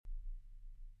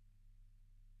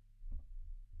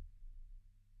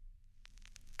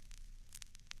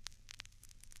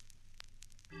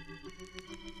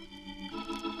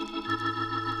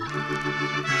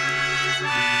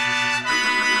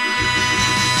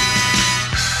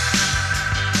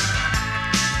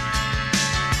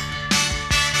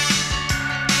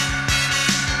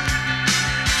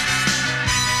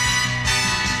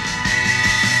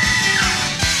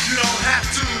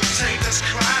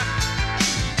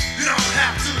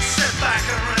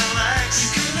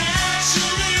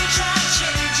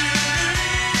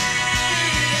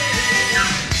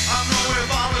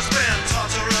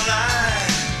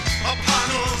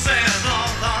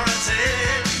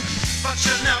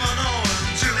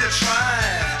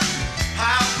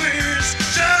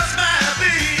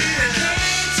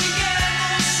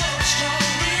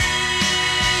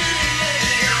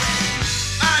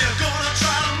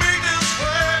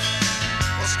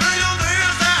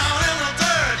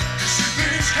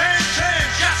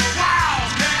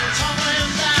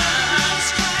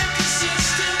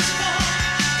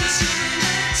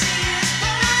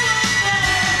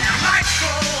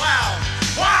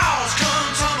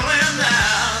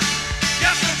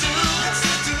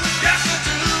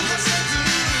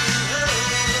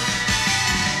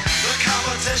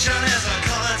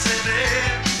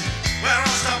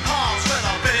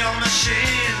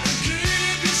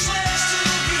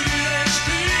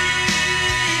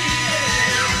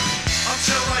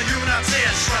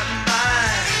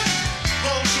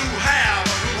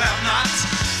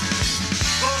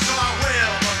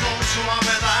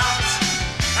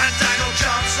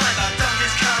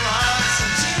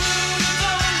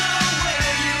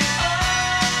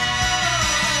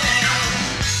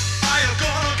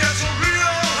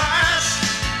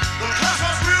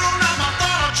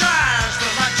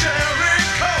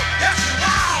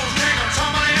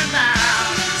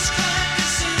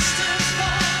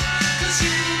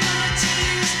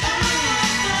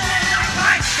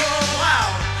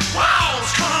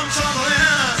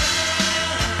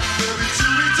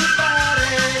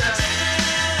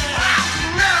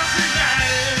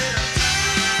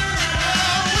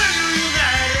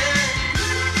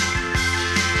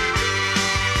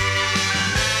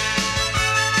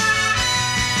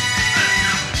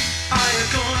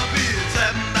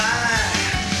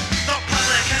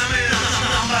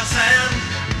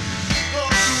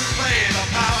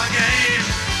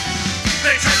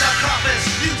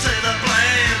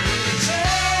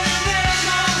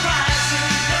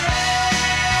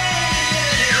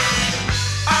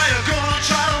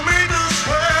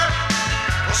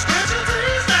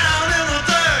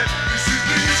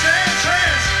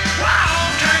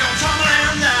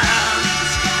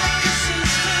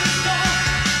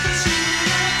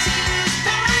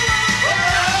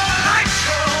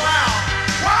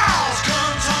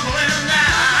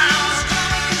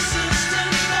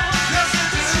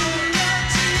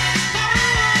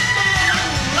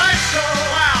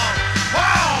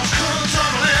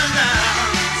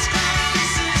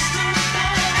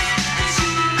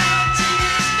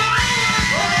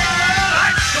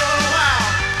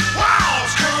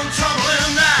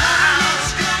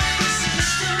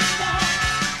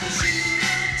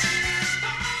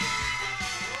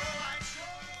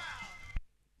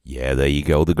there you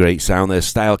go. The great sound there.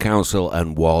 Style Council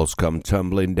and Walls Come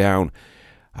Tumbling Down.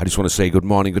 I just want to say good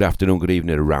morning, good afternoon, good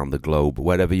evening around the globe,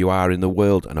 wherever you are in the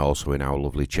world, and also in our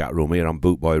lovely chat room here on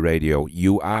Bootboy Radio.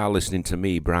 You are listening to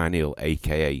me, Brian Neale,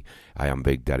 a.k.a. I am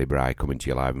Big Daddy Bri, coming to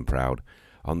you live and proud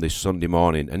on this Sunday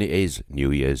morning, and it is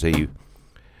New Year's Eve.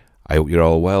 I hope you're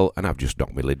all well, and I've just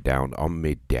knocked my lid down on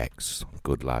my decks.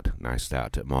 Good lad, nice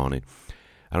start to the morning.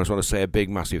 And I just want to say a big,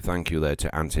 massive thank you there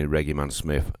to Anthony Reggae Man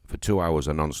Smith for 2 hours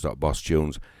of non-stop boss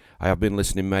tunes. I have been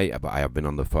listening, mate, but I have been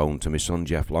on the phone to my son,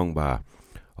 Jeff Longbar.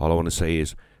 All I want to say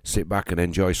is sit back and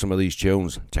enjoy some of these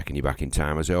tunes, taking you back in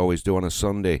time as I always do on a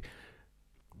Sunday.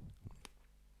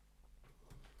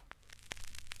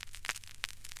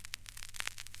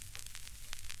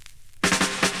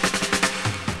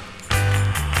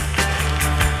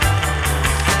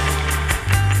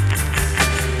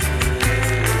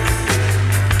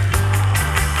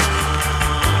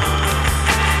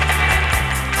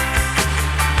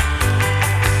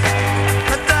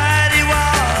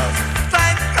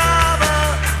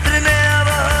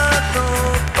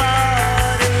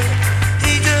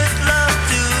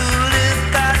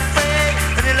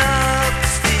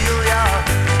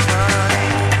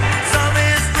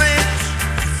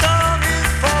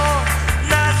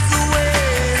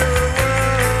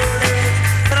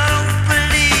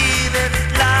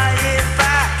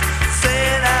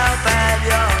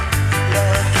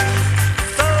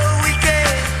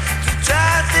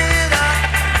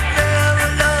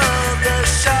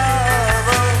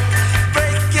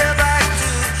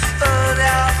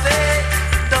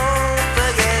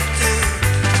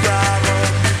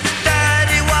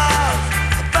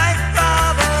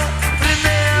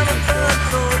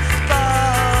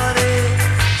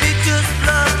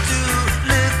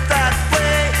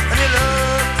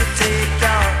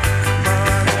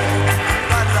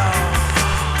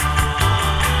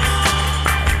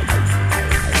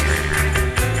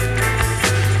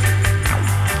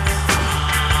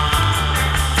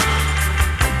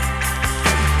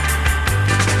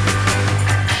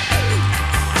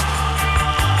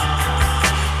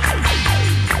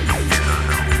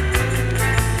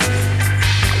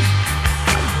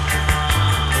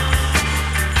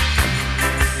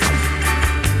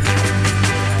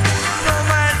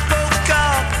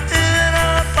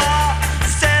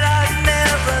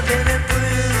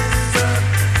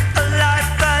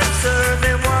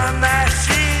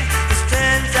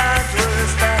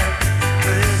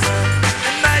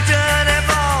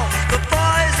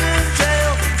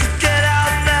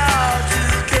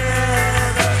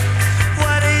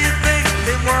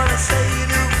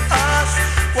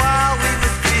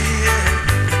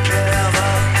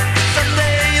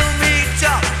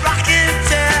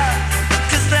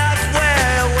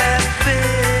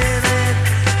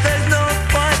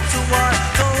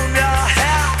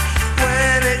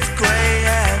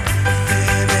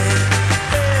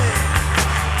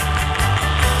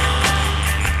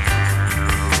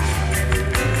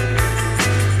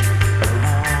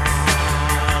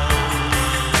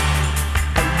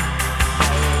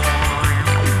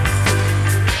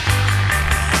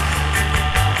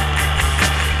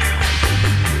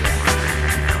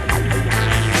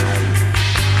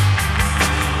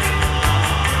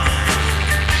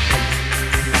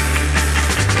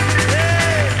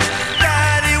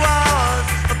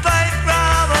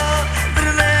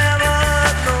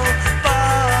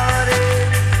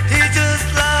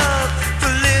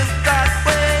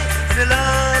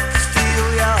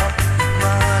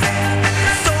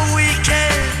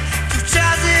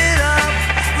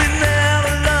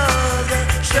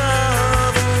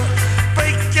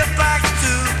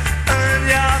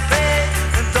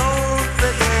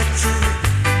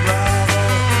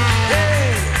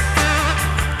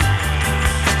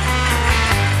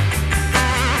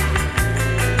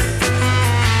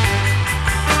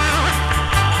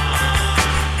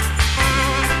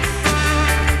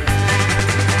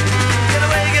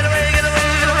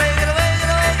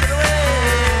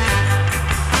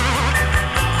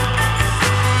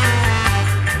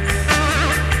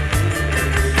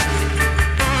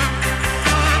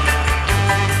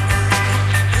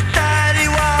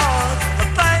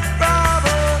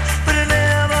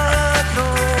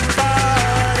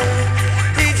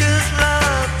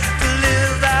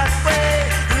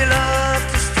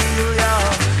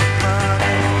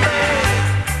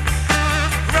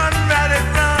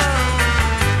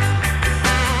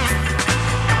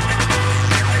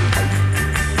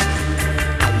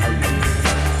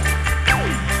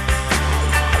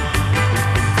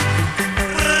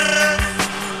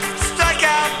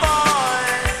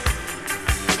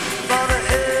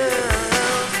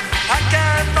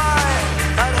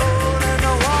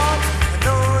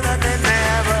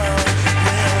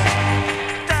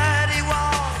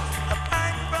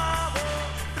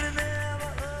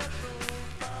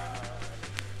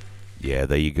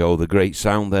 there you go. The great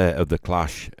sound there of The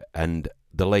Clash and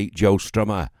the late Joe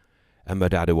Strummer. And my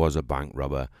daddy was a bank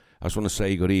robber. I just want to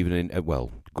say good evening.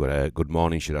 Good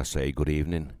morning, should I say. Good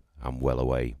evening. I'm well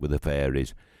away with the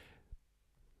fairies.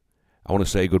 I want to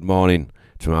say good morning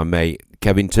to my mate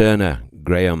Kevin Turner,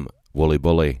 Graham, Wooly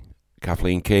Bully,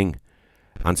 Kathleen King,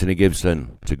 Anthony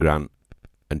Gibson, to Grant,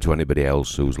 and to anybody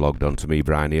else who's logged on to me,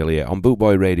 Brian Neale, here on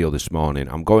Bootboy Radio this morning.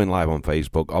 I'm going live on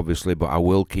Facebook, obviously, but I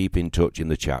will keep in touch in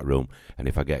the chat room, and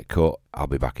if I get cut, I'll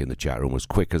be back in the chat room as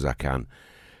quick as I can.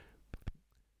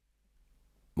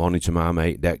 Morning to my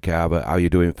mate, Deck Carver. How you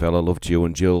doing, fella? Love to you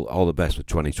and Jill. All the best for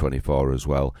 2024 as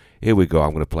well. Here we go.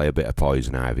 I'm going to play a bit of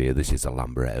Poison Ivy here. This is the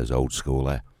Lambrettas, old school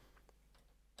there.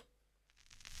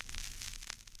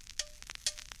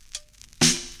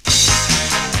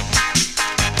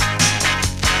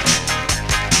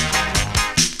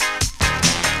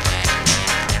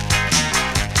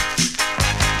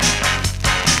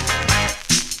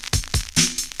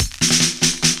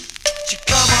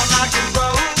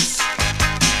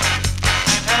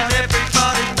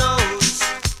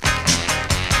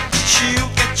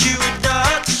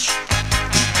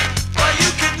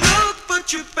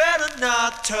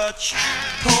 Touch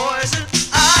poison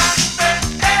ivy,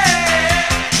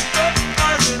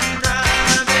 poison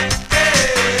ivy.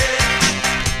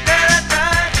 At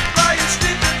night while you're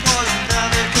sleeping, poison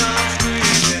ivy comes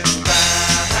creeping by.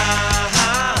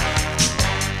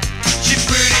 She's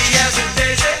pretty as a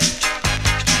daisy,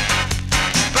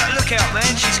 but look out,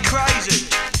 man, she's crazy.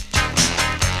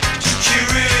 She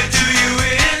really do you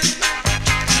in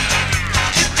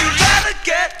if you let her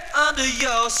get under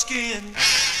your skin.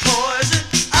 Poison.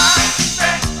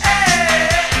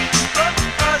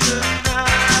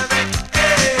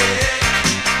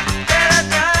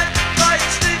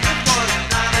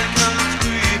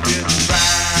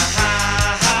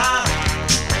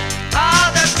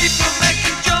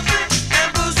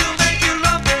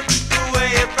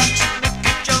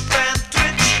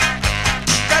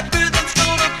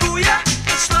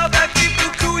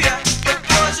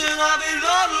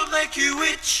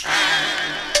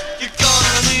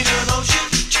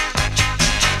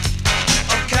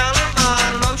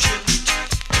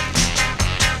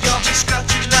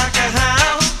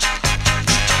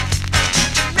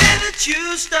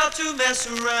 Start to mess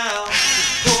around with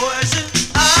poison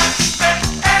ivy,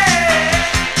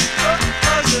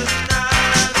 poison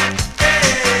ivy.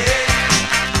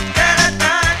 And at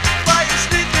night while you're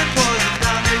sleeping, poison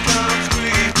ivy comes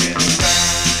creeping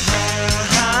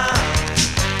around.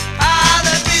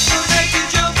 That beat will make you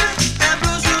jumping, and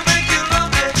blues will make you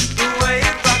lumpy. The way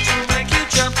it rocks will make you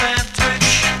jump and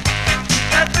twitch.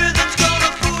 That rhythm's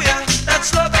gonna fool ya, that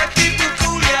slow back beat will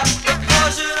cool ya. The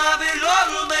poison ivy, Lord,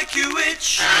 will make you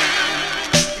itch.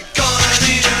 You're gonna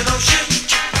need an ocean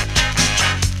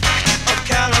of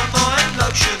calamine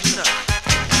lotion.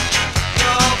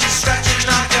 You'll be scratching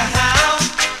like a hound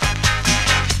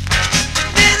the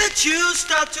minute you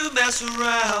start to mess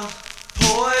around.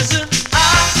 Poison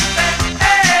ivy,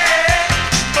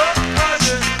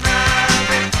 poison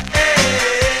ivy.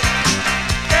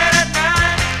 Late at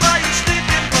night while you're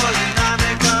sleeping, poison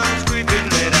ivy comes creeping.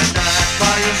 Late at night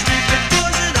while you're sleeping,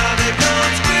 poison ivy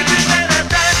comes creeping. Late at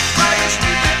night while you're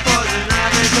sleeping, poison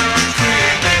ivy comes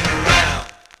creeping around.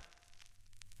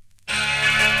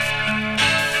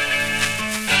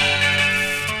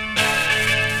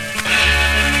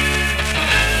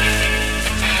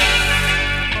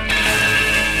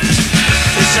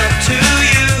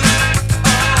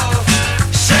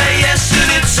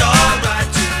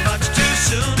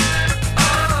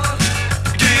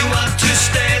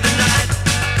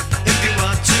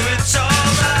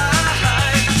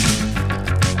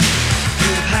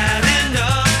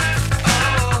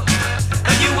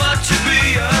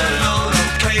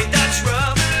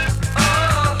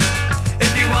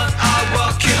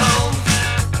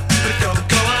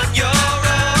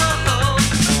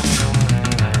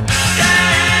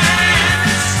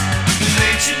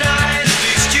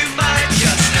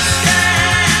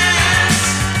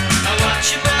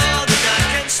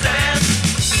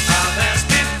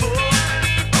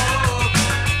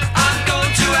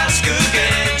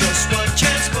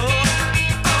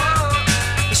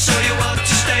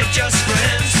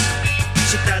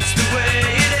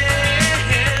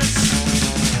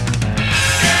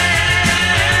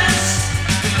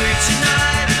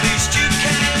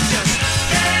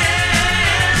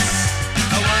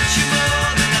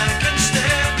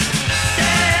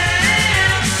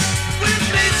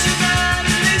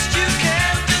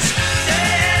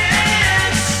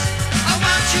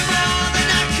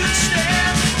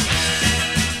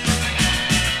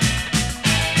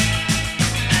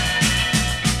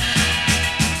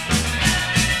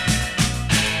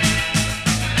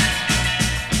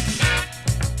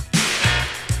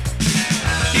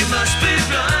 be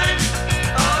blind.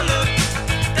 Oh look,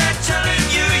 they're telling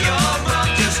you you're wrong.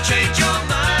 Just change your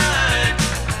mind.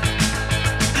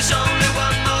 There's only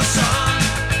one more song.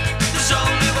 There's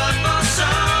only one more song.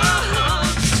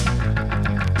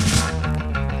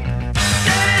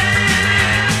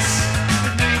 Dance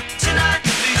with me tonight.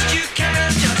 At least you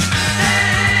can just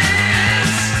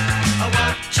dance. I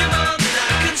want you more than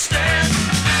I can stand.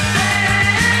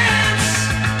 Dance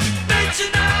with me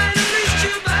tonight. At least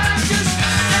you might just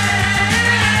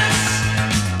dance.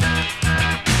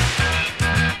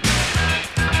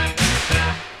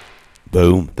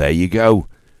 Boom, there you go.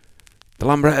 The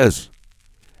Lambrettas.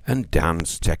 And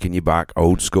Dance, taking you back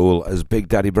old school as Big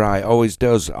Daddy Bry always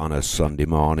does on a Sunday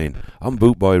morning on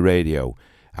Bootboy Radio.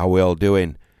 How we all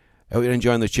doing? Hope you're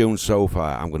enjoying the tune so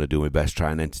far. I'm going to do my best,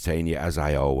 try and entertain you as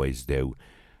I always do.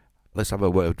 Let's have a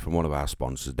word from one of our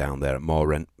sponsors down there at Raw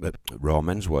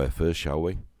Menswear first, shall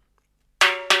we?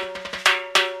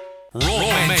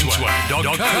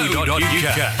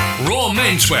 rawmenswear.co.uk. Raw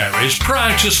Menswear is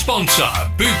proud to sponsor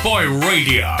Bootboy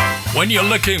Radio. When you're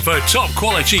looking for top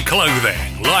quality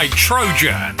clothing like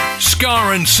Trojan,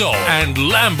 Scar and Soul and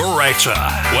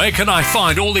Lamberetta, where can I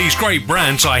find all these great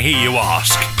brands, I hear you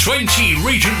ask? 20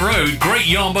 Regent Road, Great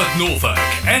Yarmouth, Norfolk,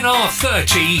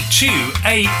 NR30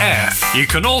 2AF. You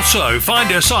can also find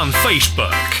us on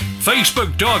Facebook,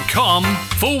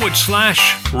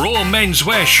 facebook.com/Raw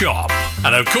Menswear Shop,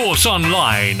 and of course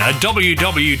online at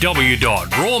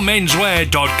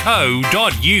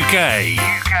www.rawmenswear.co.uk. UK.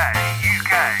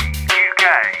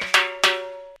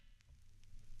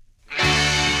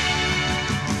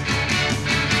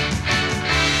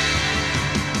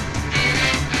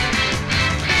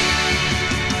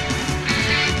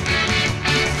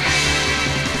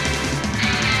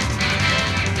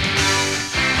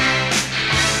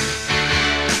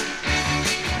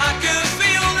 I can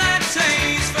feel that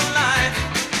taste for life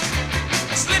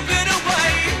slipping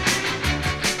away,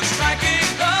 striking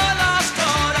the last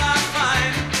chord I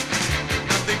find.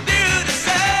 Nothing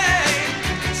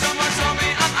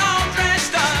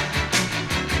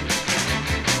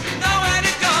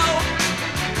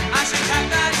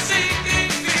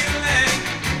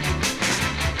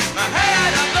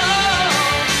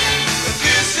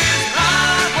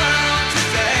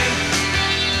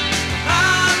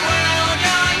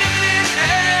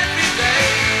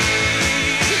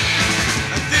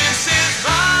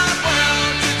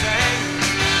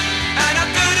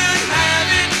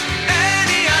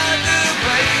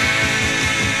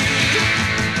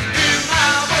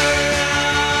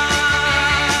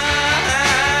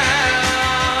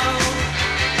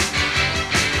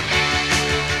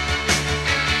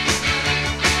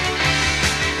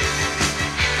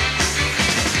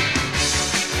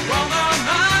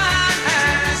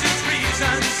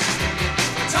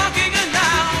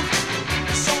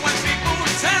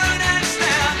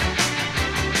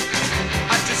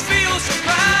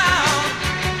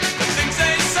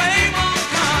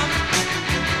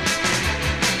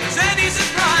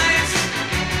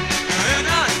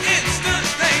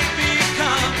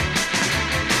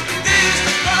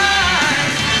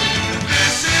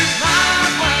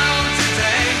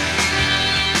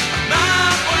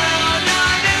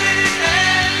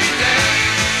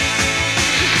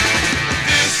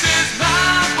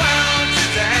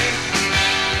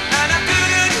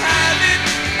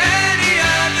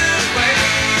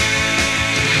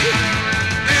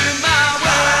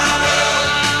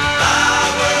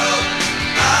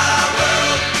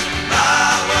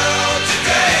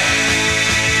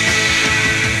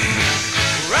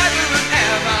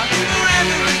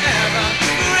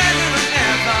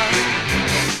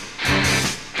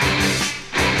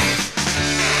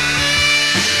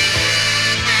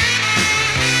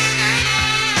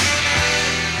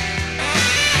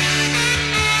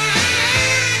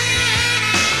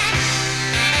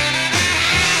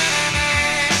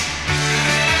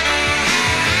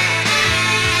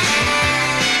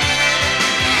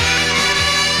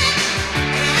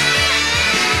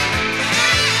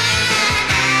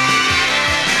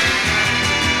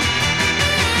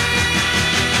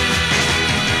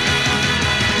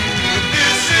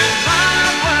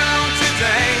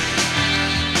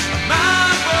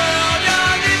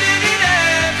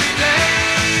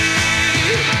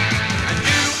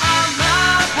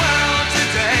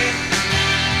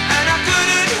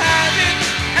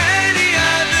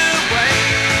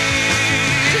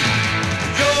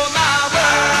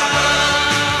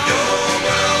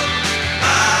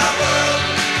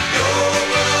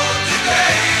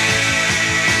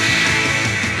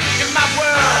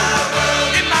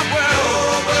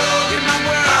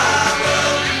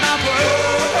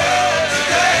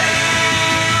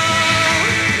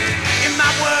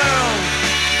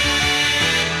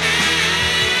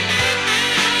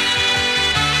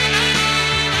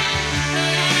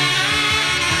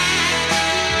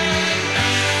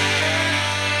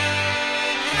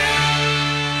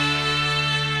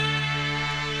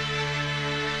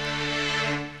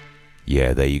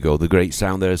Yeah, there you go. The great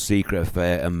sound there, Secret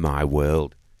Affair and My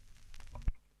World.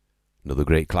 Another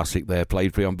great classic there,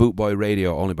 played for you on Bootboy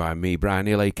Radio, only by me, Brian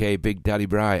Neale, aka Big Daddy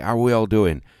Bry. How are we all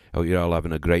doing? Hope you're all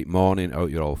having a great morning. Hope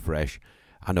you're all fresh.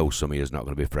 I know some of you's not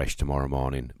going to be fresh tomorrow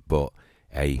morning, but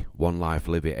hey, one life,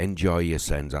 live it. Enjoy your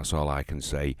sins, that's all I can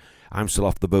say. I'm still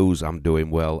off the booze, I'm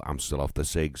doing well, I'm still off the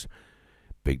cigs.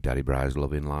 Big Daddy Bry's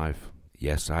loving life.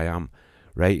 Yes, I am.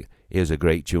 Right, here's a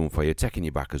great tune for you, taking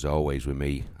you back as always with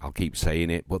me. I'll keep saying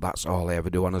it, but that's all I ever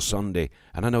do on a Sunday,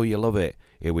 and I know you love it.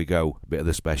 Here we go, a bit of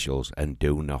the specials and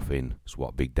do nothing. It's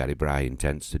what Big Daddy Bry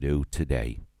intends to do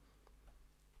today.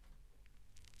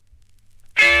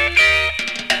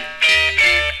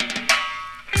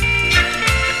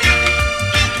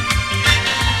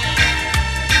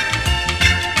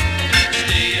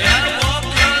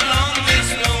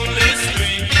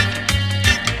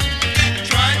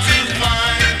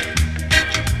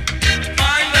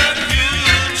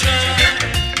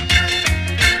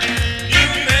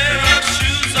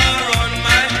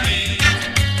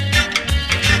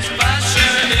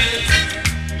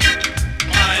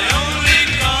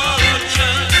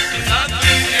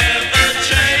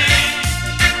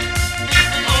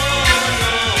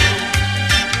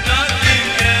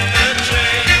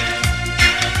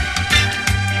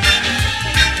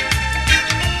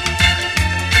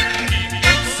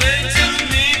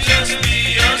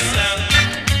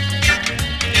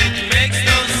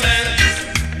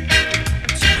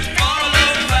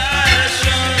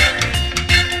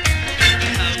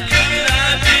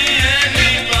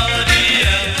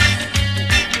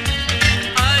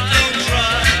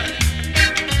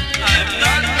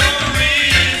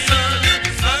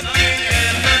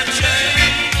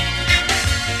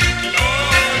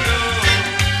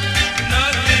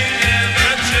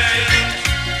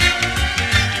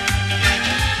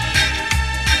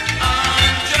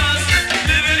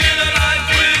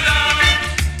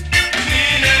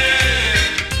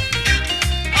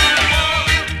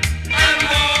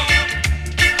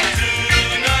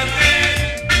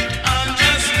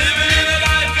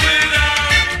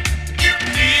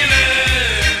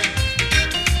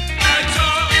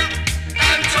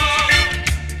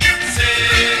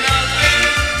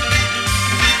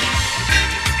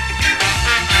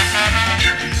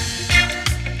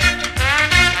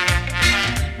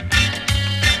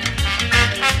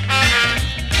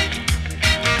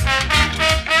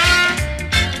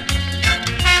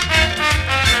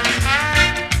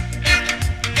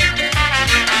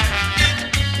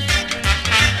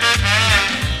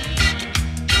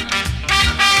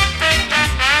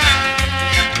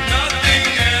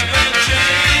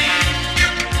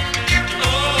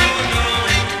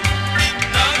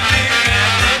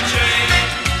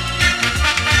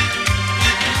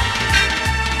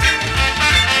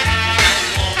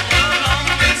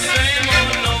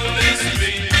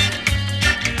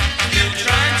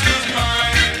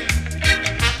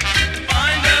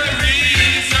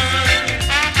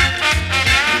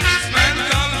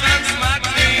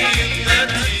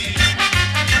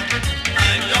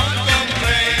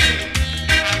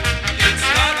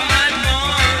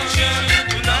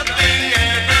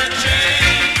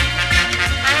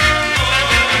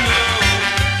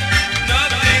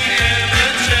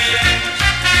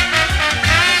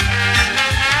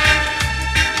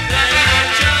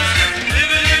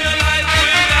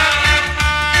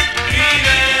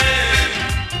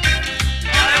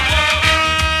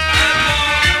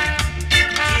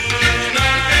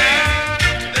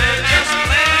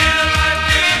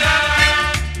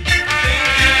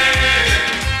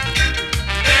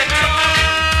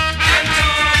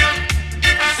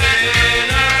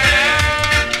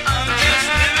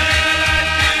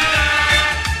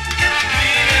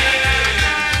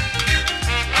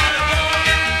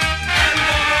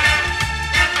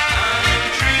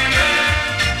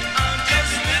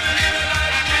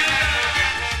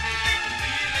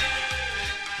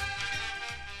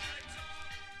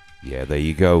 There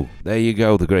you go. There you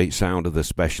go. The great sound of the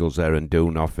specials there and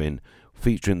Do Nothing,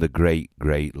 featuring the great,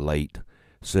 great late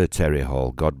Sir Terry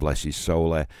Hall. God bless his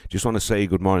soul there. Just want to say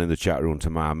good morning in the chat room to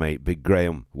my mate Big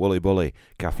Graham, Wooly Bully,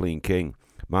 Kathleen King,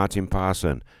 Martin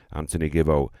Parson, Anthony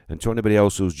Gibbo, and to anybody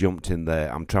else who's jumped in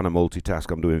there. I'm trying to multitask.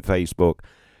 I'm doing Facebook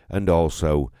and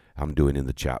also I'm doing in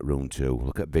the chat room too.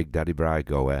 Look at Big Daddy Bry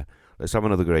go there. Let's have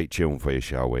another great tune for you,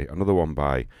 shall we? Another one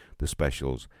by the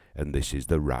specials, and this is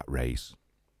The Rat Race.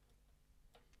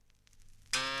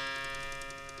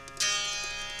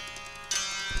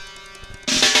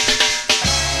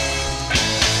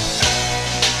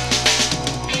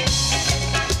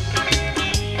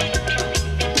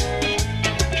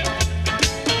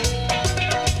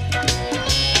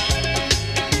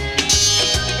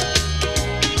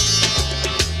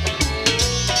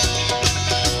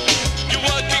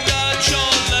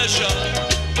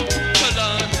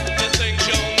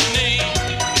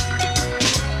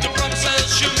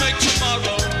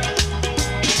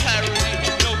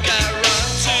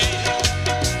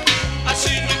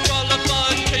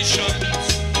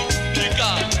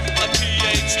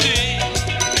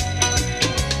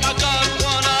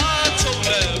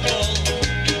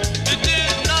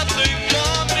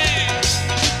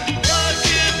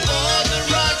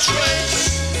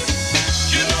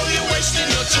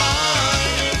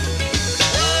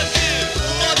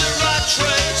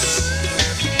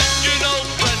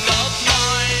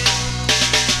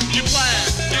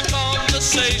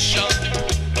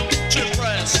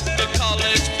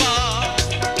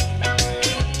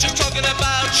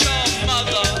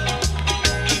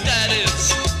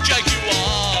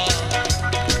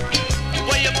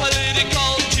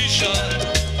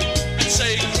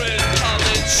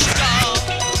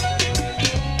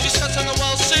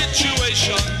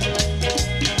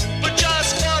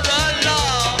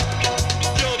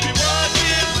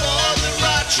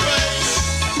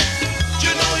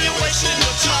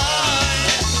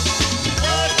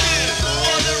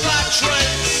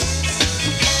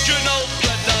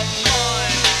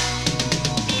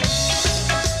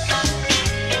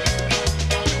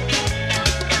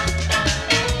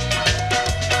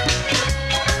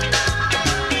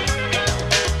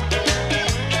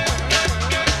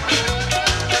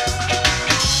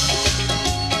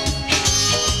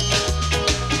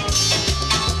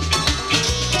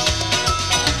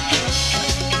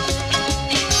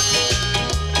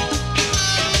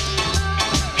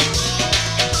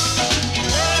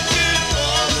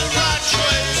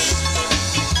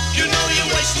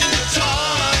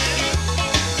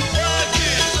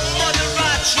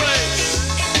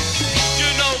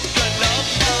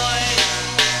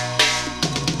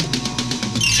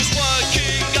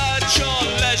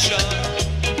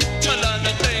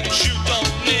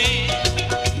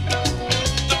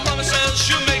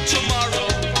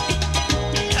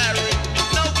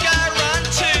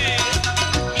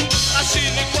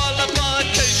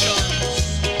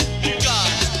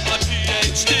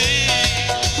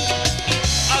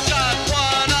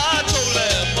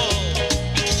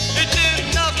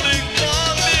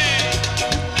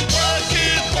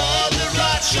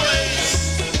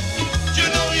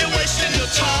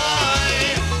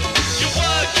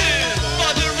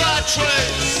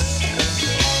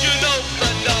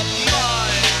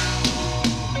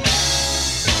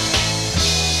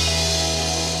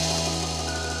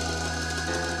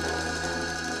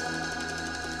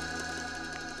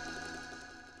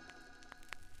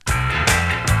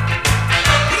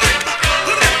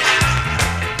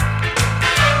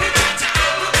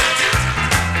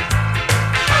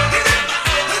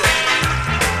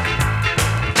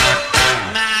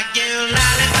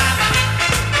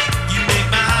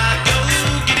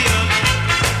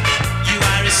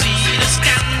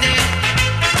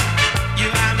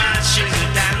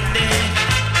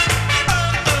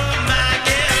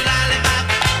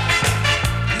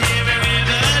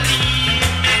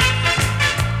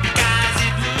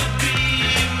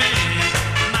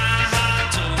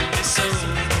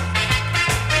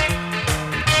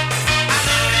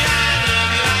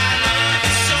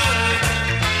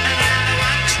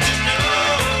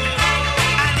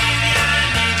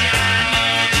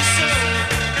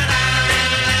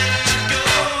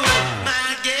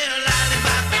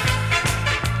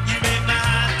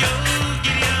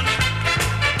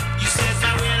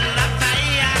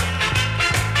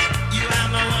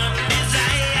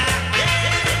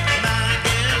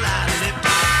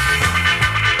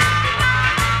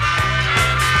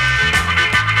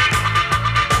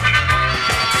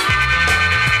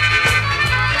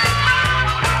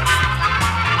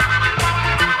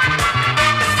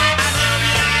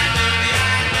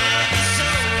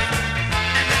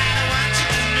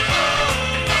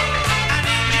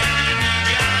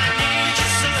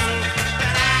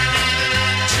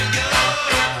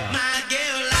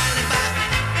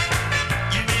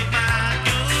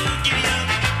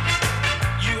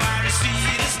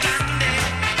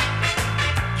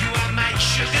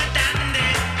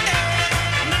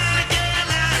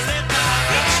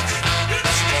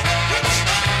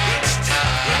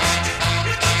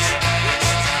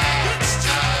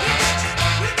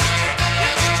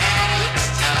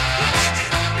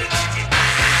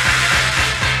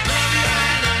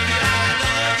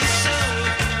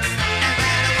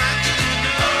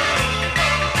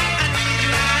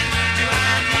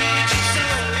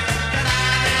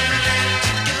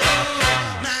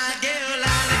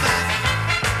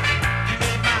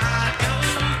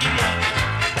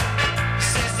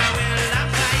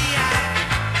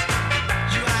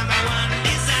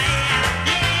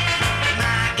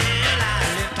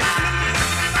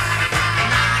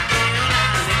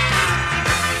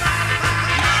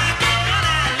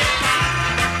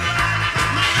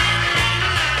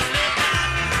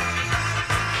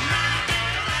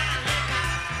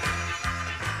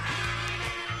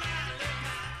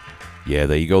 Yeah,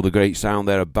 there you go, the great sound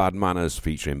there of Bad Manners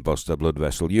featuring Buster Blood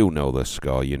Vessel. You know the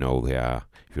score, you know they are.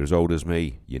 If you're as old as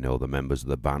me, you know the members of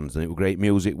the bands, and it was great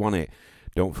music, wasn't it?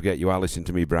 Don't forget you are listening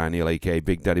to me, Brian Neale, aka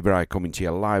Big Daddy Bri, coming to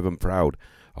you live and proud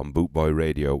on Bootboy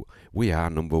Radio. We are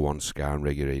number one ska and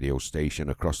reggae radio station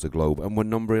across the globe, and we're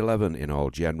number 11 in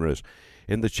all genres.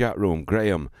 In the chat room,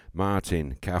 Graham,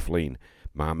 Martin, Kathleen,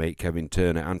 my mate Kevin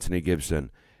Turner, Anthony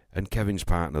Gibson, and Kevin's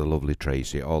partner, the lovely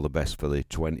Tracy. All the best for the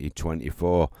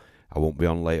 2024. I won't be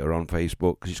on later on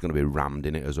Facebook because it's going to be rammed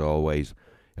in it as always.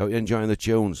 Hope you're enjoying the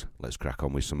tunes. Let's crack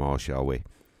on with some more, shall we?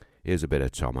 Here's a bit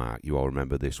of Tom Ark. You all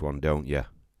remember this one, don't you?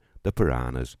 The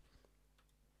Piranhas.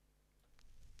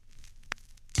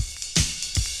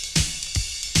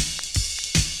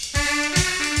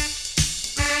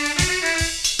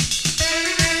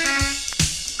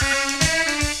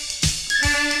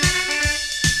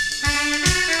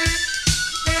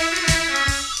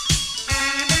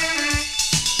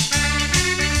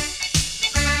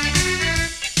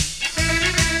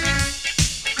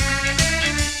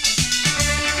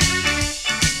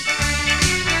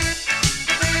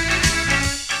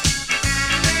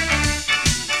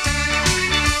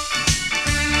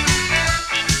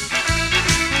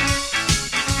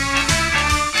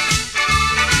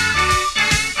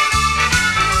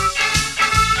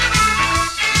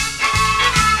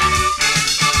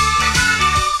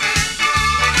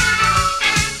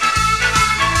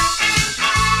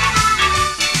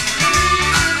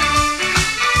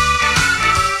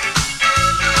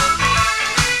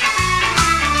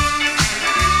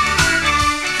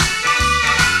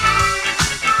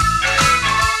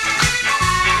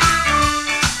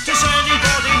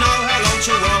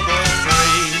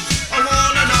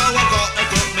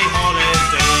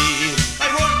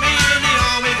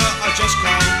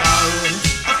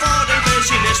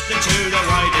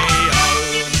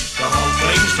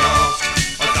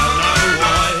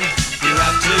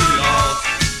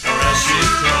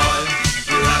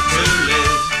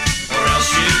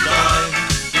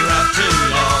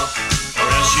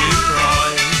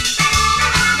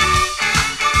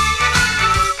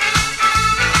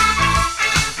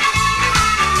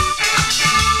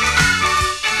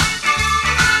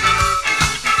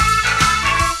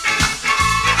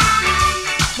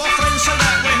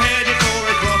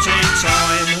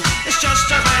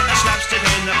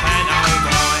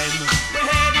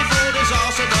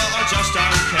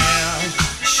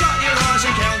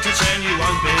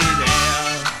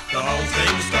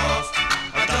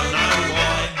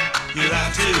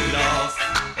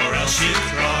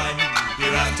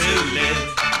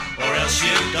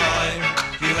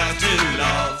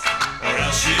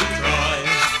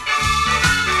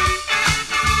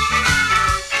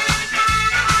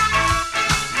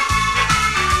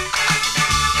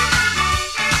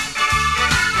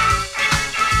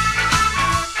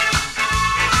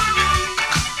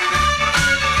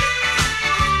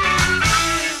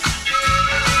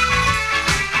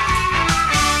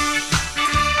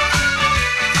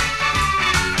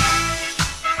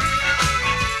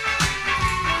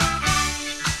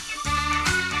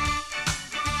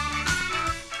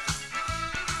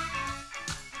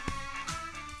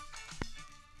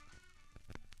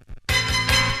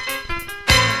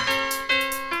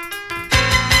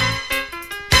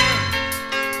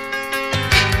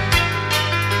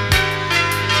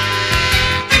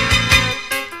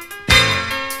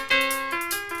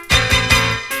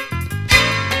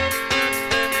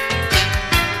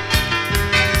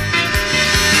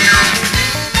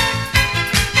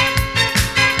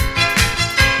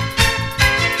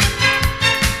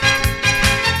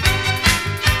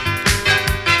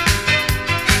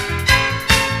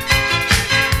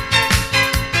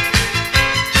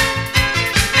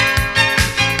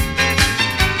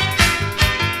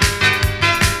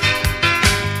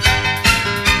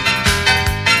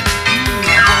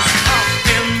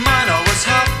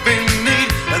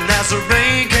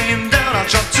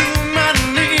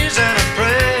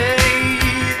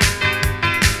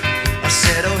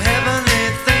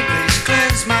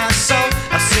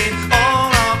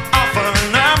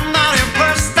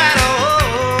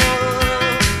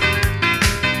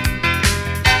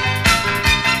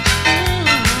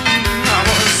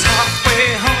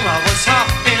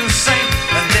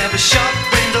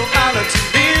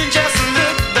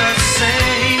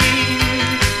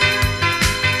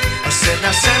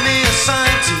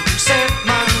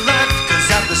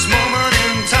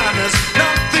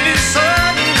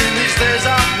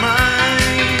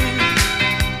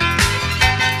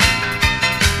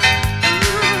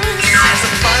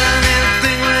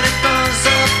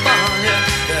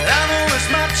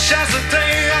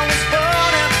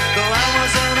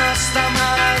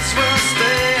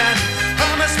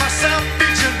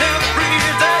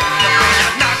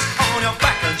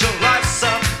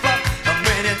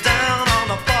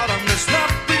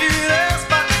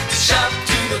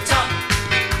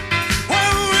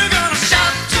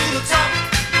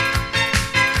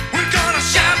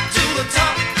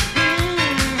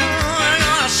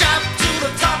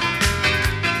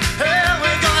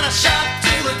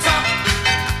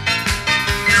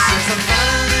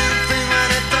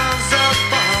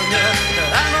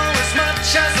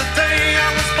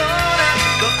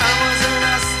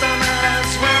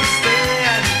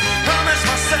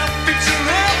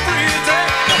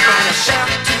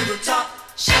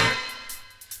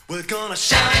 We're gonna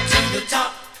shout to the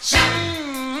top, shout.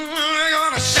 We're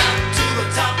gonna shout to the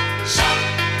top, shout.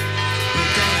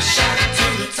 We're gonna shout to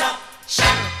the top,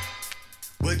 shout.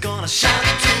 We're gonna shout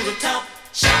to the top,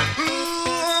 shout. We're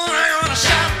gonna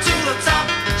shout to the top,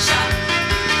 shout.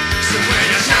 So when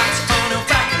you're not on your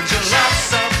back and your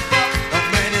life's up, and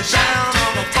when you're down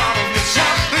on the bottom, you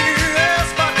shout. Yes,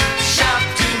 but shout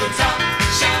to the top,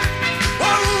 shout.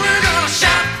 Oh, we're gonna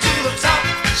shout to the top,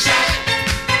 shout.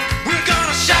 We're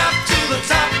gonna shout to the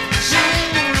top, shout.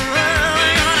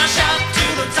 We're gonna shout to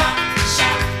the top,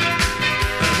 shout.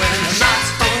 And when you're not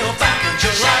on your back and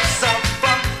your life's up,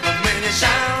 and when you're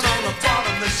down on the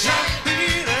bottom, you shout.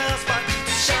 Yes, but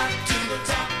shout to the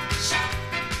top, shout.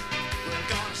 We're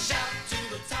gonna shout to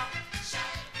the top,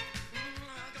 shout.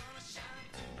 We're gonna shout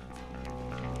to the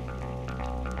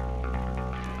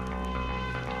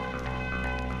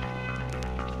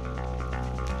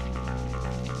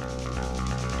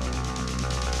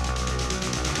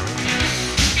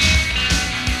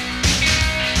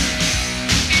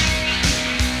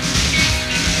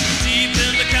Deep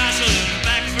in the castle,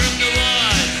 back from the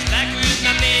wars, back with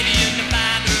my lady and the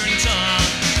father and son.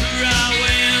 Hurrah,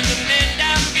 when the men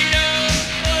down below,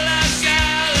 all our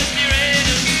shouts be red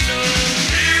and snow.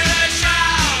 Hear their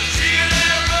shouts, hear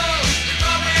their roars,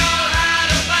 but we all had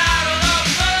a battle of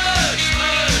much,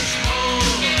 much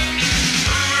more.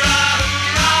 Hurrah,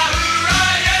 hurrah,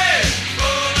 hurrah, yeah,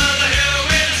 over the hill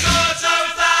with the swords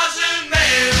of 1,000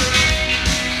 men.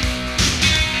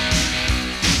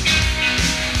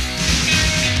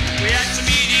 We had to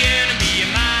meet the enemy a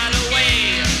mile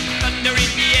away. Thunder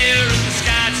in the air and the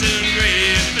sky turned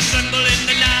grey. Assemble in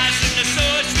the night and the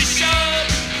swords we showed.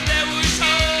 There was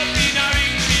hope in our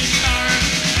English arm.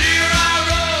 Hear our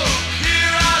roar,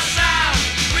 hear our sound.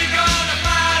 We're gonna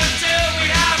fight until we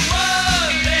have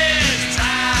won this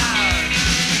town.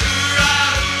 Hurrah,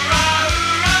 hurrah,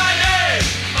 hurrah, yeah.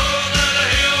 Over the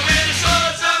hill with the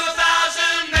swords of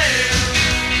 1,000 men.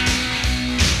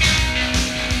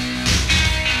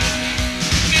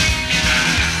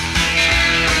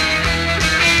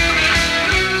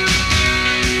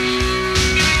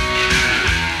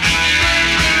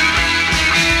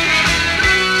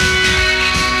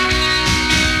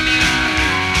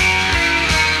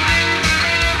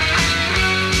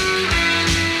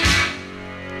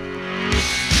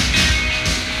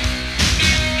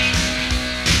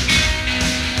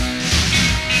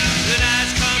 The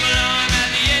nights come along at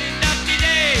the end of the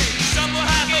day. Some will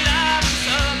have a laugh and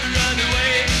some will run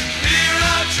away. Hear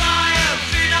our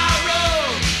triumph in our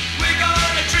roar. We're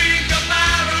gonna drink a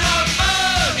barrel of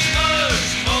much,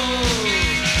 much more.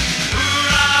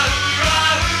 Hurrah,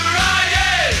 hurrah, hurrah,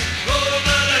 yeah.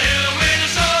 Over the hill with the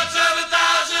swords of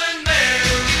 1,000 men.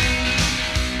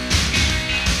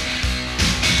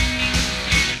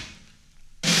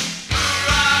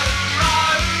 Hurrah,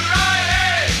 hurrah, hurrah,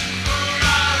 yeah.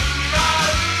 Hurrah, hurrah,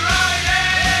 hurrah,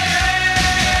 yeah.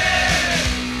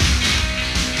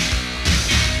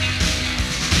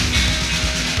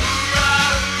 Hurrah,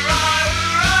 hurrah,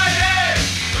 hurrah, yeah.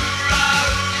 Hurrah,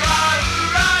 hurrah,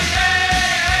 hurrah, yeah.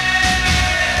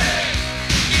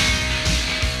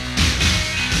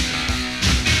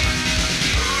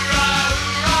 Hurrah,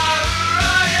 hurrah,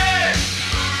 hurrah, yeah.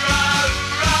 Hurrah,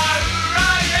 hurrah,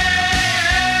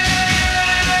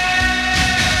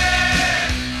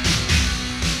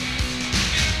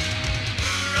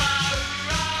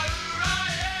 hurrah,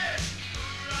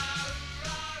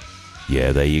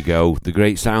 Yeah, there you go. The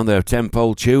great sound there of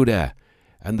Tenpole Tudor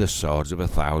and the Swords of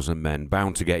 1,000 Men,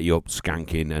 bound to get you up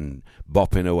skanking and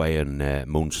bopping away and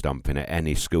moon stomping at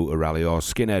any scooter rally or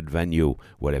skinhead venue,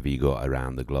 wherever you go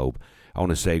around the globe. I want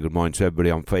to say good morning to everybody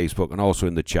on Facebook and also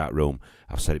in the chat room.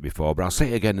 I've said it before, but I'll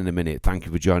say it again in a minute. Thank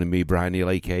you for joining me, Brian Neale,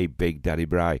 a.k.a. Big Daddy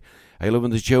Bry. Are you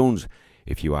loving the tunes?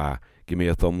 If you are, give me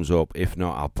a thumbs up. If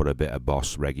not, I'll put a bit of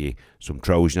boss reggae, some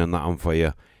Trojan and that on for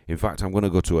you. In fact, I'm going to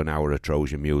go to an hour of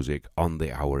Trojan music on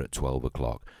the hour at 12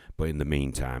 o'clock. But in the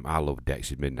meantime, I love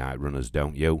Dexys Midnight Runners,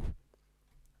 don't you?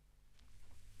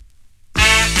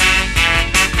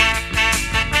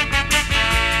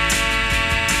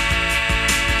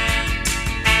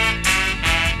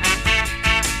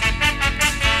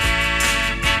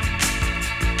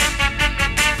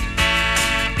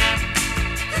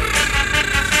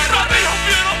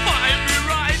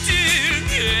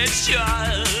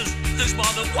 There's more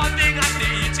than one thing I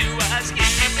need to ask you.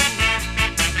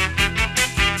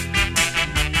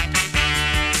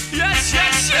 Yes,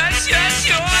 yes, yes.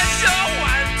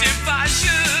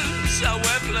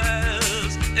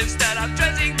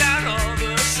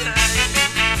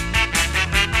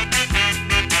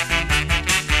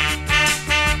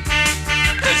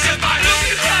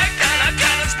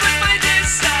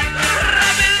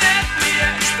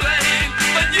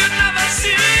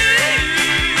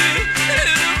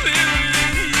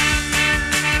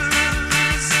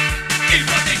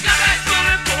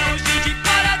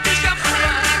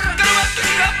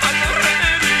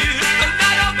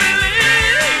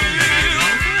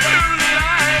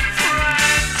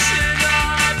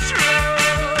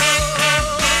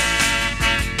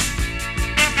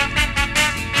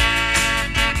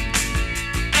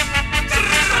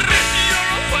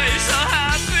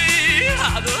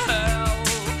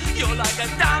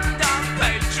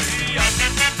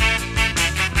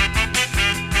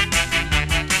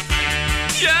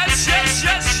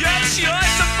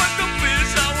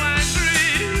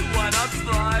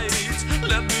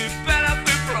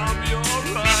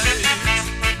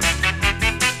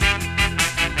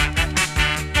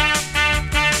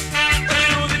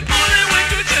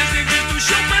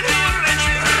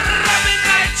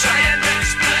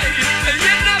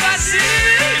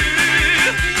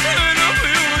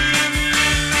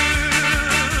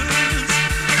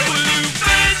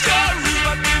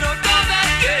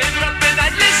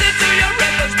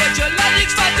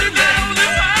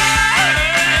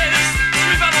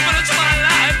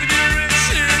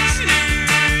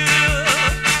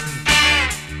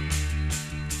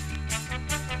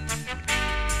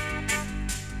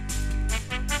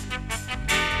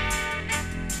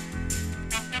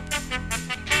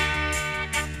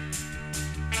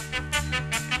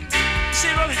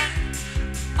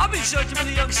 I've been searching for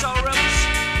the young soul rebels.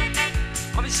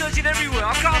 I've been searching everywhere.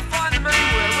 I can't find them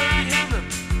everywhere. Where have you hidden them?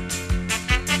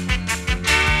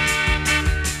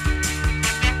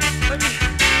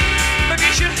 Maybe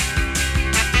you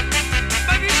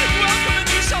should welcome a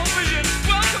new soul vision.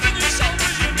 Welcome a new soul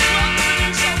vision. Welcome a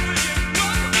new soul vision.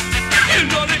 You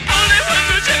know the only one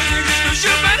who's changing is the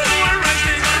human who are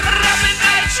resting. Rapping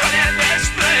naturally and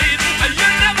explain. And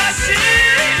you never see.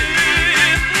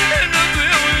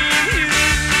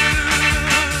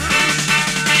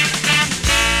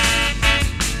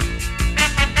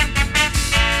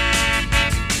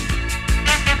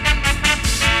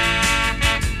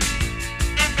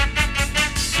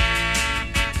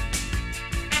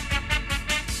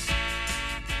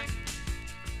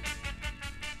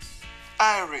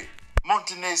 Irie,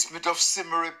 Montenay Smith of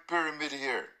Simmery Pyramid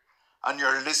here, and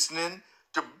you're listening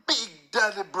to Big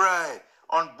Daddy Bry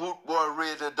on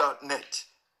bootboyradio.net.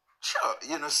 Sure,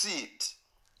 you know, see it.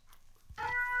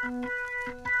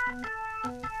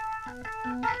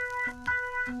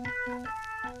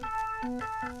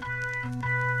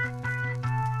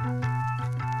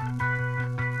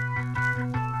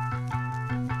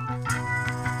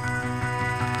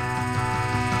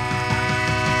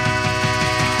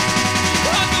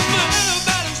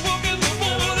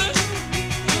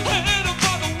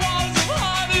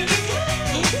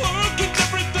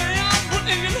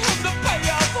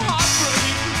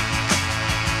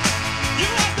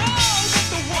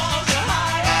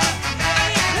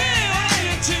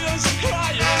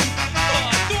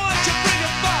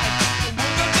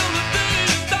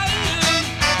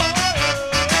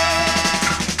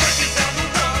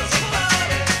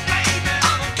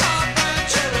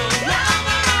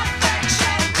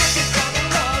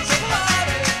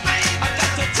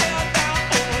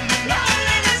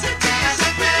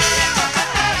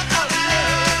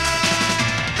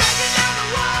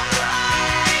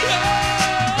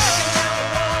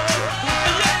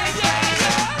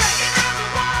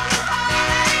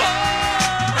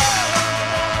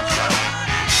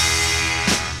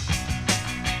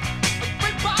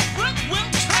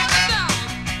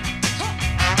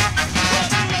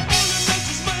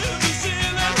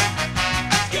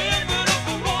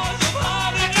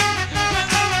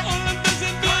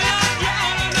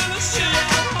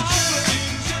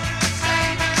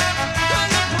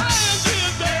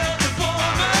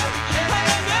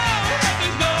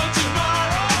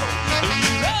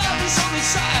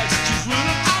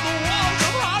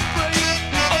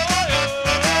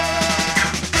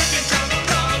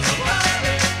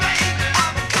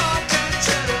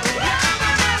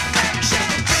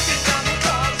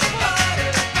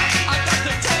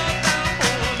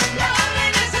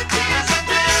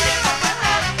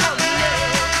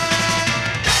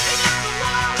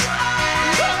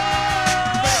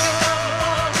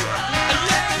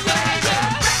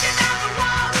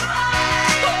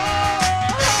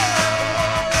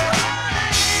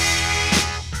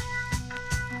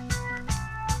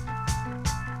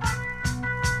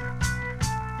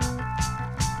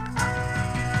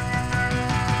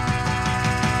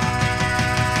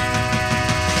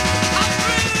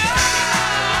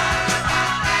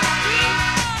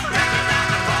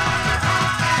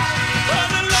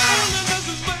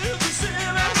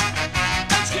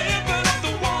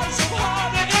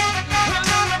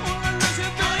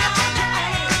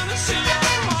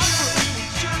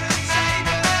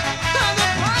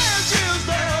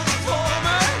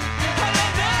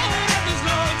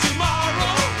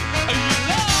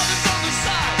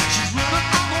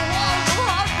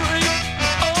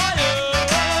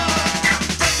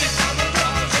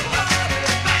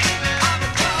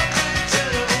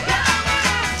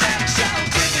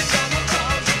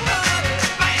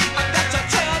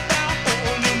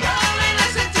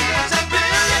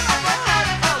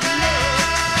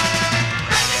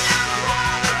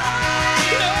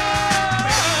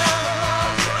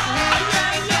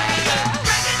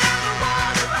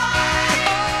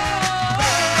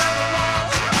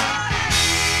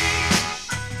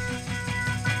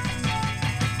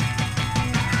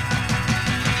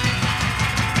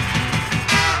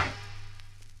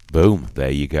 Boom, there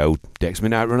you go. Dex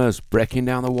Midnight Runners, breaking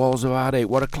down the walls of heartache.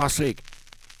 What a classic.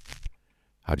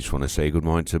 I just want to say good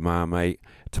morning to my mate,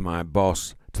 to my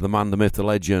boss, to the man, the myth, the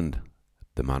legend,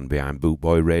 the man behind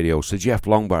Bootboy Radio. Sir Jeff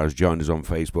Longbar has joined us on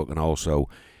Facebook, and also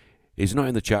he's not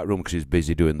in the chat room because he's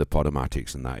busy doing the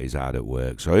Podomatics and that. He's hard at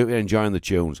work. So I hope you're enjoying the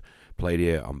tunes played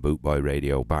here on Bootboy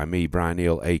Radio by me, Brian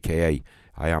Neale, a.k.a.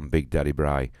 I am Big Daddy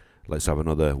Bry. Let's have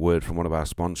another word from one of our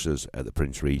sponsors at the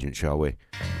Prince Regent, shall we?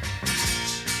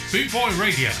 Bootboy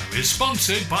Radio is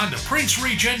sponsored by the Prince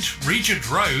Regent,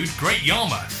 Regent Road, Great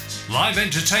Yarmouth. Live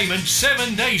entertainment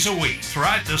 7 days a week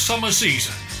throughout the summer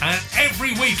season and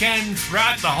every weekend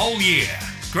throughout the whole year.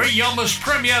 Great Yarmouth's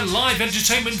premier live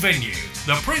entertainment venue,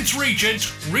 the Prince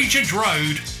Regent, Regent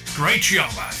Road, Great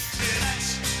Yarmouth.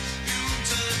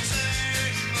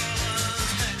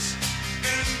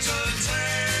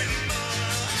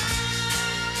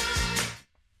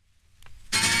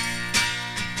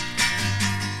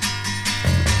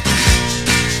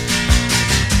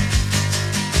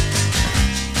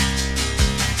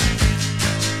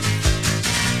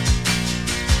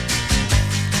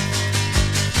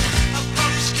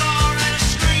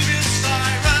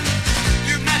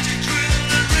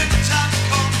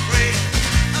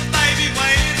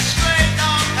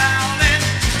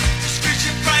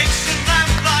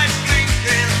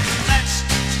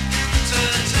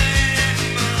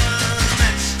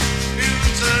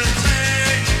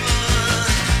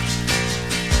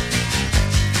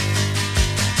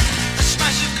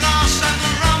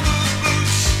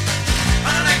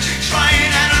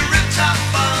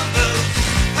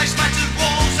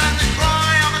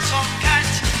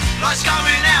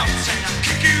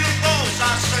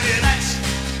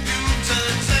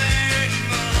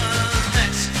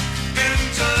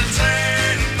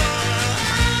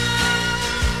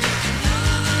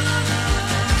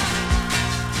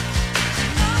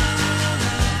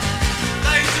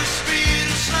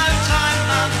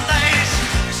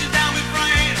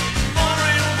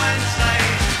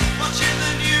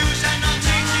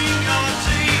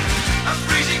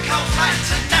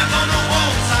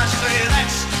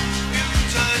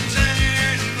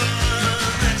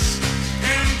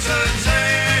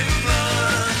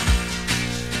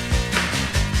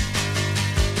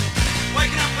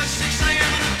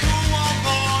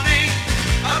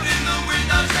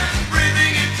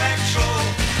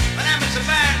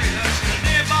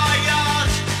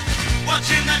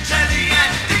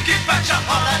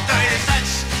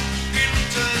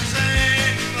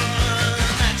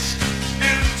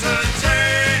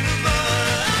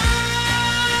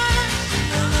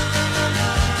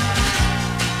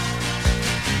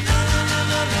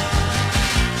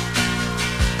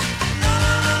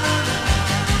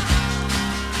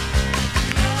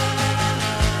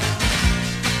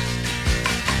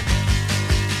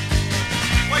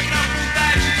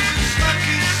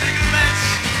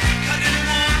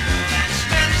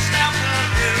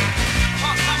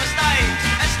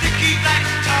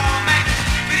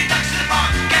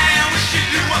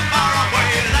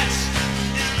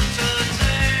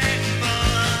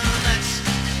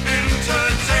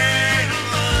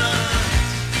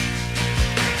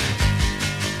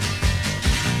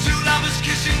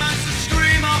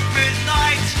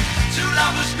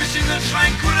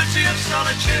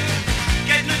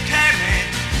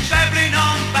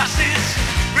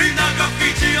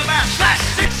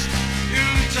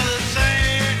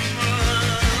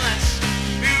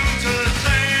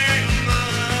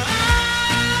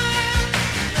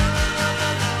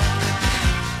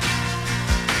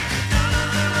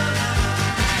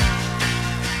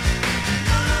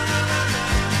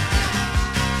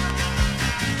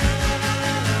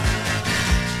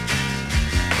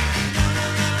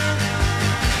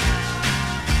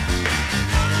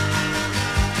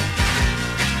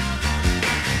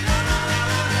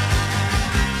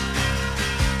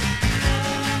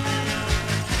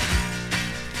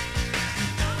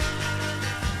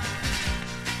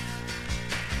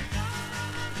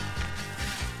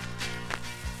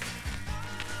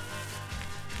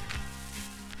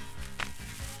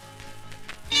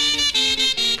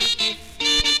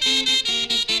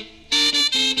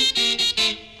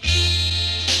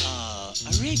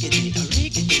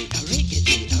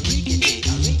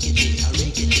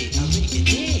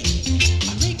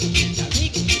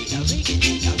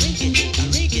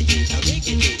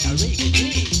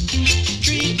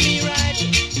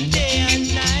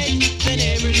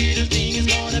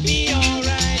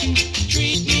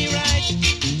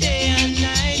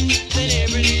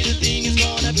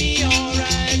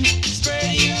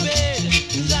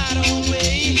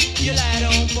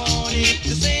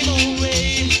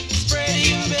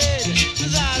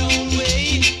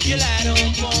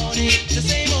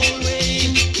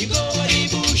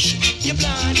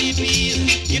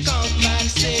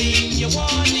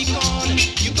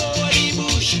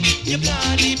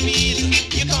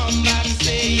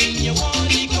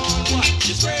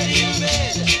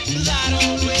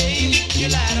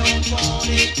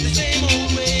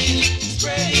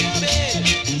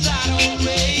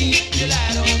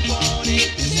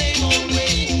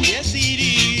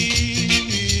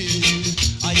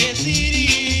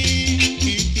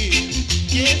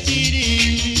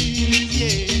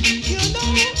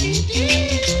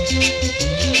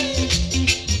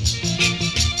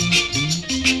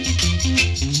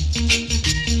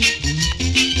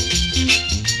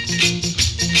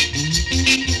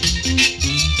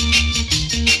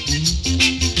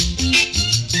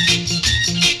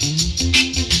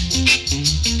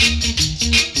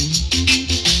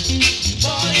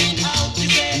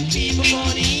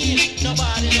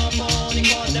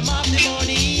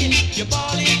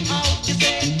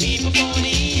 people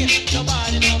phony.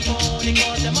 Nobody no phony,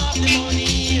 cause them off the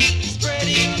money. Spread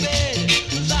your bed,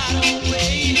 lie don't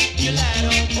wait. You lie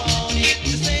don't phony,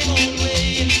 the same old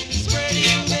way. Spread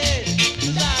your bed,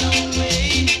 lie don't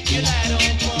wait. You lie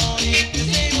don't phony, the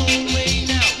same old way.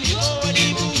 Now you go to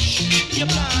the bush, you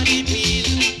plant the peas,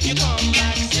 you come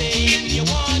back saying you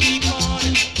want the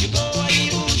corn. You go to the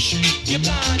bush, you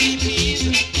plant the peas,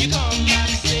 you come back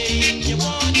saying you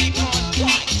want the corn.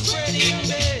 What? Spread your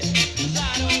bed,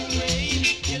 lie don't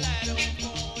wait. You lie don't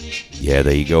phony. Yeah,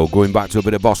 there you go. Going back to a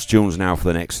bit of Boss Tunes now for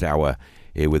the next hour.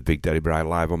 Here with Big Daddy Bright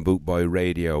live on Bootboy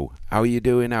Radio. How are you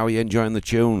doing? How are you enjoying the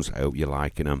tunes? I hope you're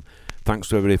liking them. Thanks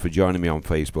to everybody for joining me on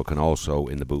Facebook and also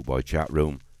in the Bootboy chat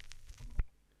room.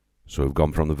 So we've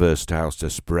gone from the Versatiles to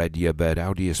Spread Your Bed.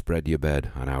 How do you spread your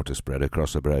bed? And how to spread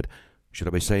across the bread. Should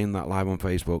I be saying that live on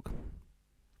Facebook?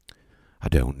 I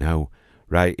don't know.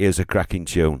 Right, here's a cracking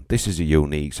tune. This is a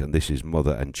Uniques and this is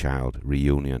Mother and Child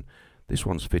Reunion. This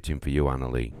one's fitting for you, Anna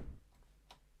Lee.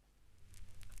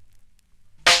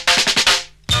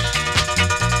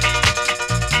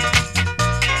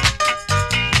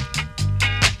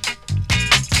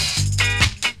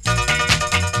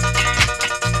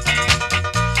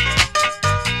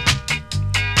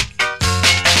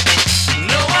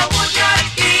 No, I would not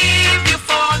give you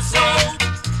false hope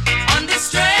on this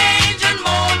strange and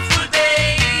mournful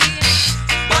day.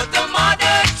 But the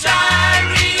mother-child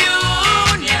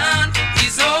reunion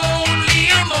is only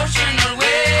emotion.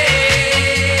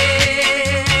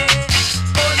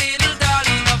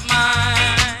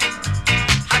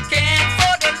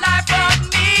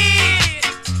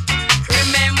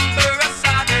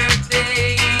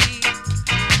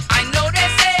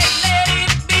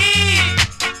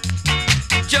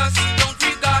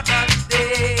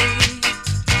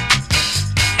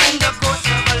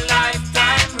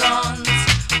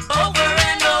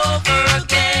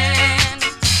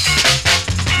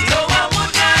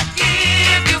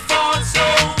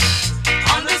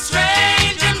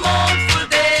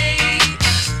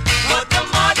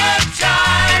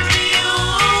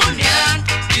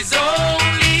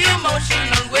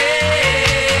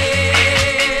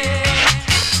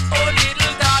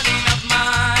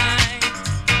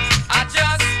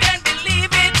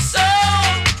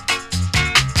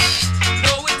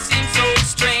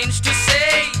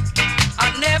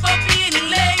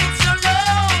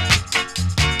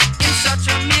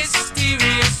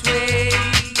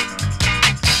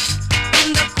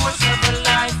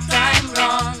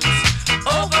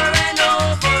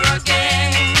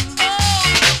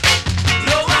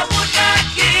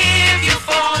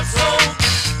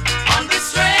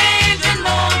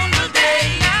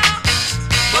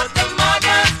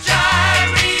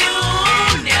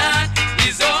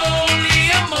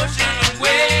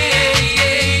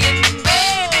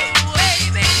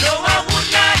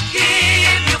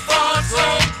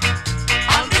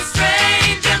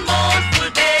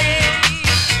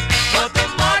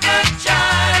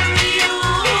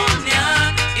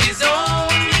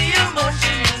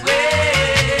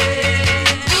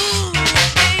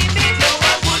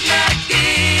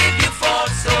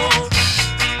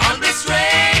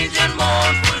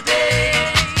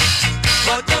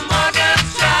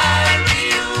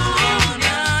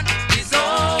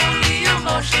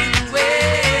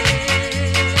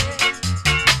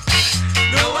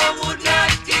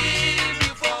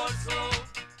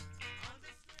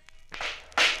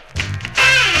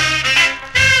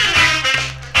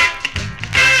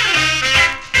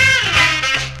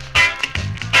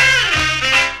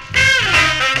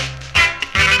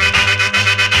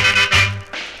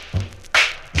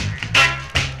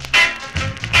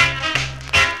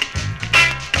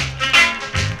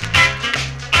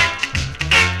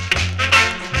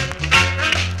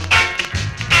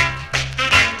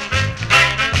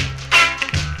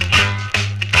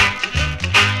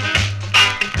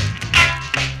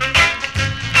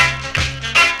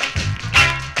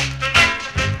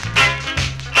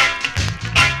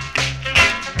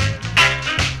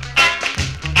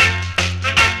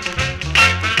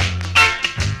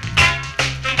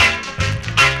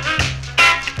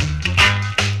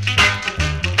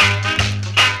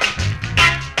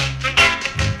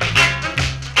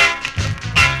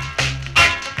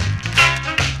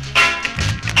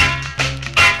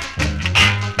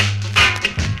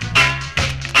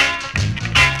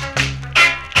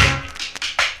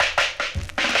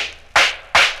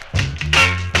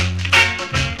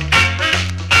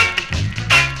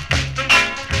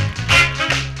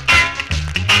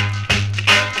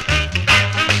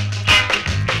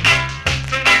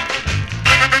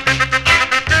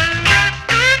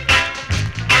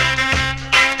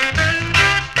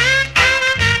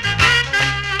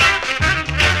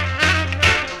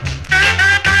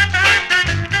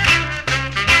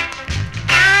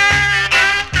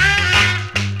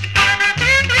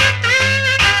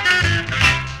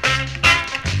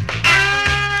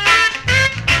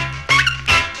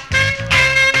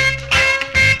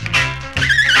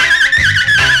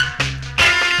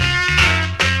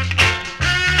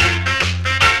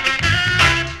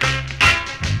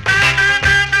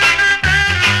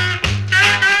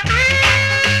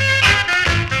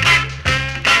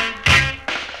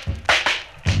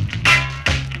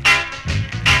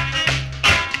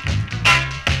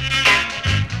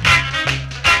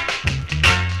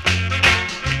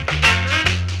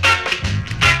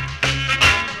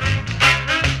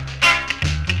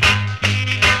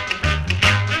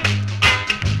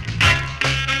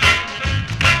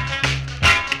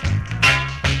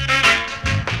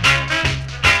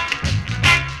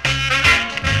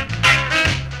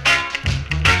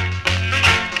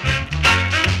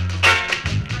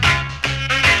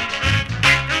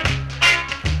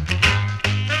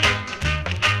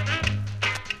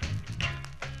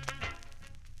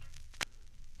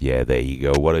 Yeah, there you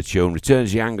go. What a tune.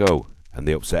 Returns Yango and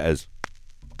the Upsetters.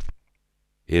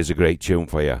 Here's a great tune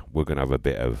for you. We're going to have a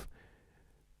bit of...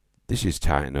 This is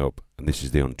Tighten Up, and this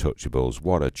is the Untouchables.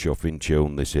 What a chuffing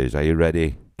tune this is. Are you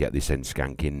ready? Get this in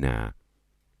skanking now.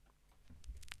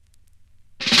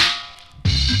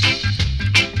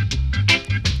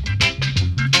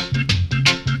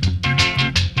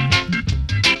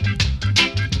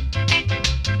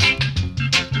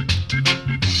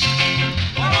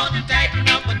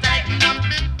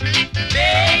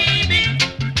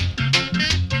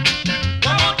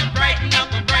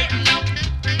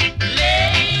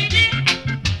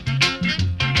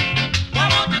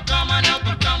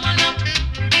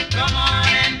 Come on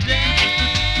and dance.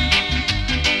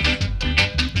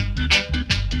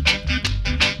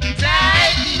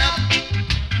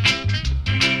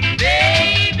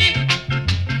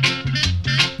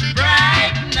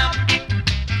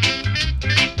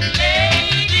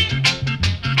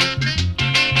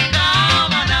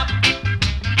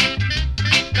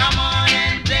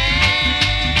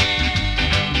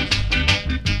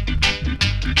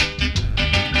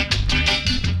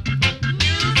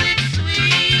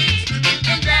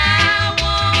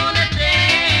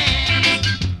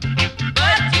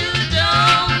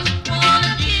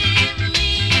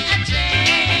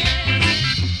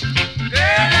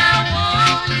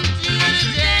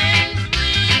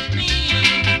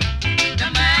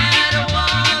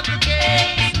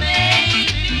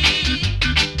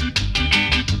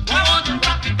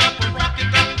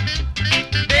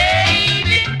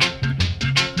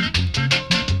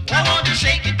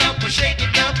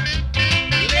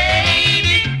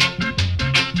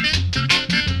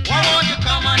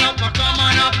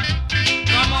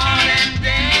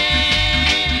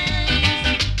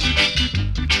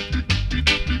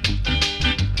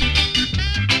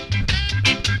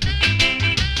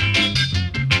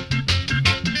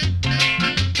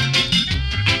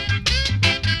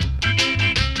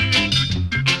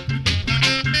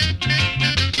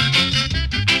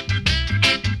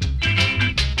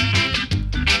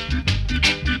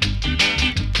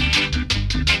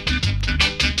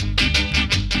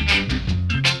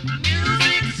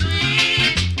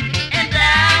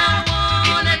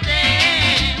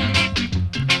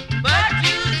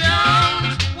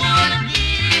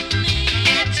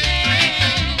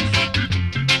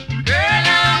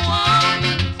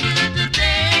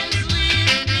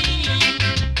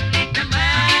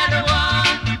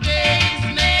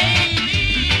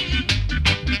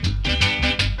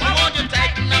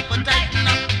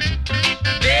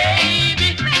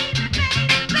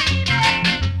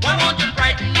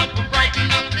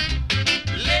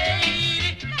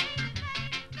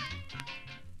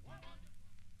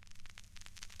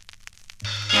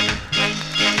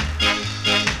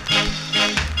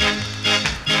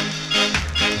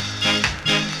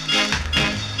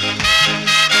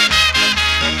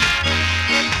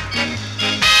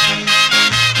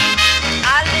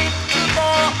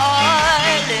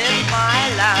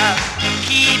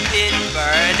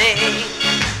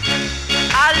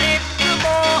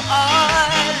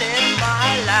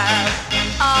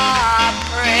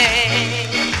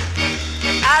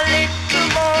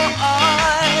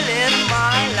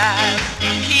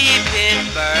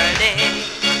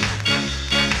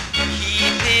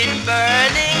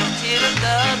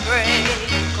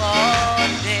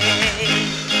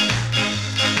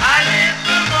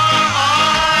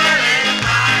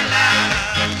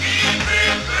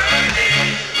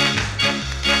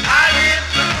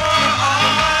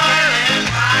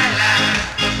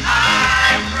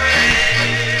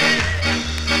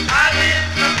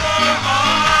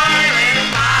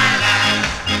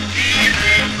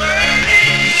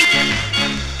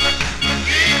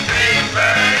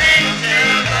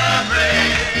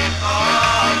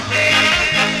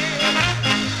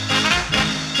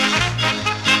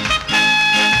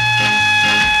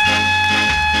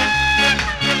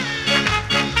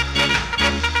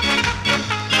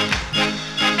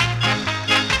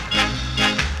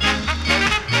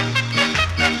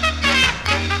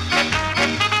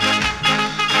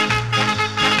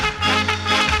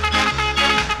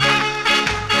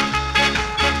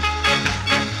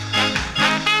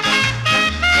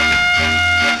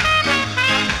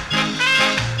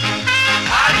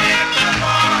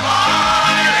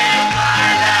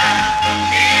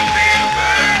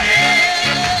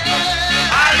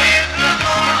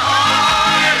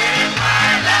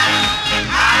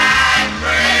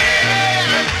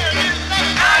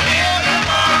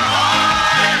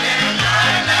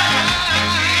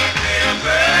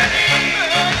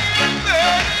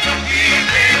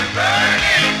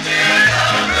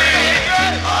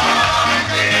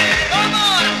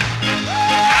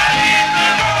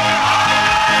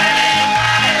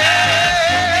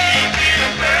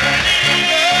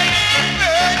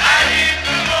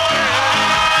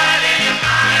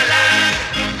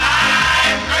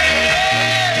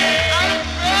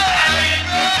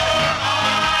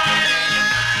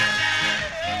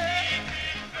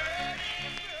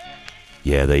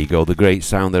 Yeah, there you go. The great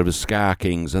sound there of Scar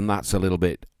Kings, and that's a little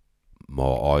bit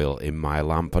more oil in my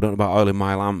lamp. I don't know about oil in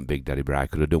my lamp. Big Daddy Bri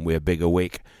could have done with a bigger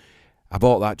wick. I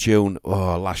bought that tune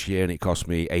last year and it cost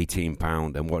me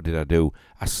 £18. And what did I do?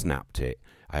 I snapped it.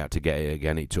 I had to get it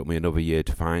again. It took me another year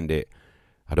to find it.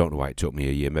 I don't know why it took me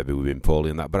a year. Maybe we've been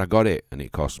poorly in that, but I got it and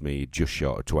it cost me just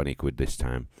short of 20 quid this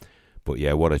time. But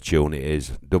yeah, what a tune it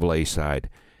is. Double A side.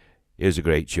 Here's a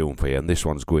great tune for you, and this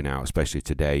one's going out especially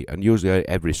today, and usually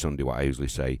every Sunday. What I usually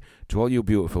say to all you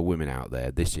beautiful women out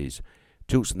there, this is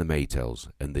Toots and the Maytals,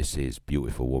 and this is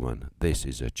Beautiful Woman. This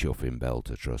is a chuffing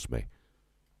belter, trust me.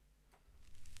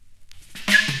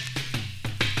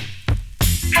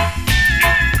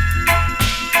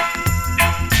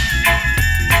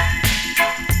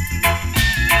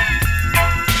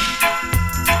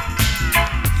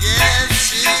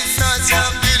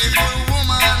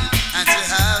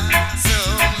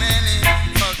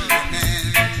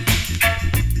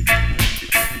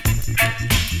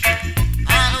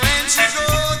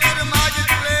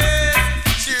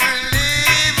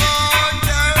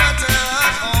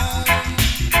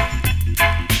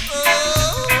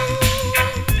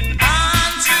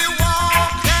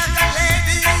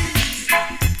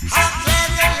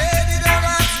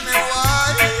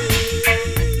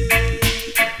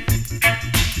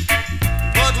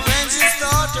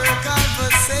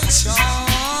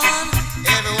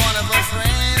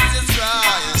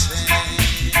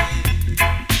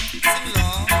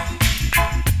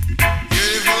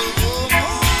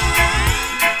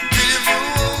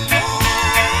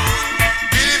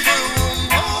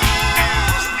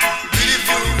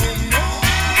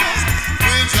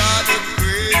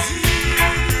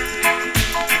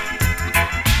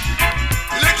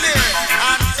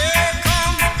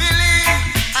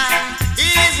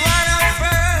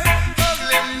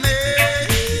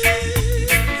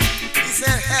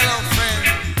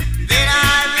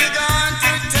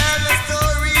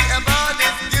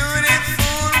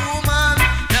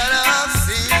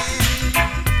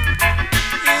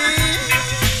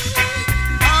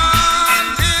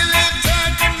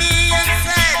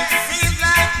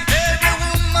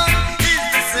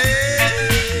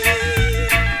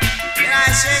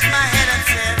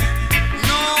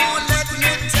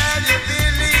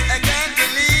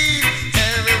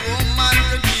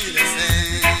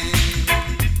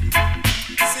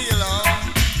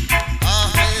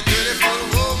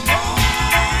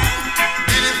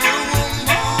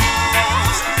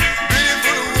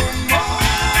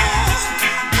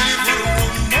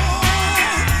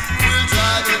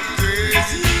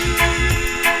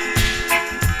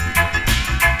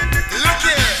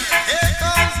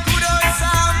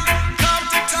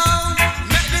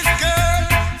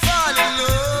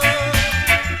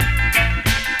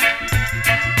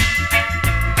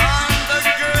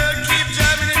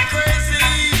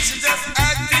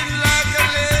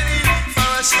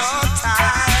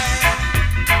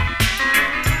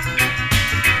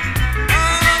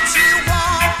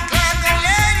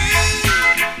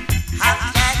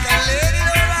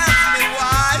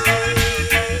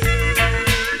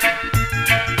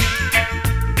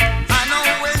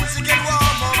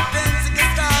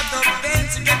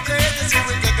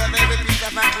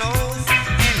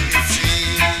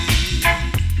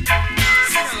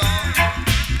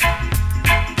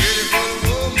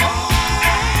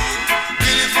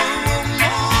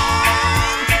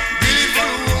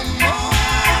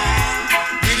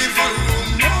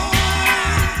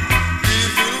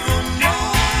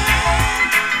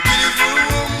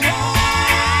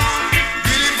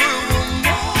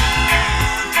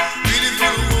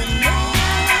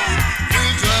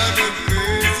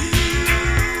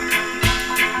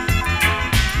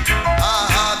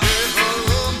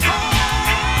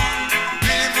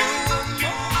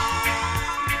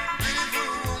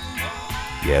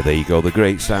 There you go, the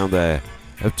great sound there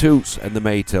of Toots and the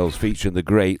Maytals featuring the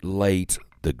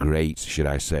great should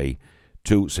I say,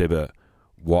 Toots Hibbert.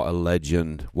 What a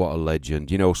legend, what a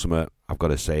legend. You know something, I've got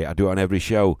to say, I do it on every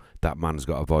show, that man's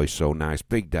got a voice so nice,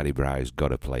 Big Daddy Bri's got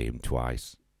to play him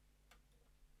twice.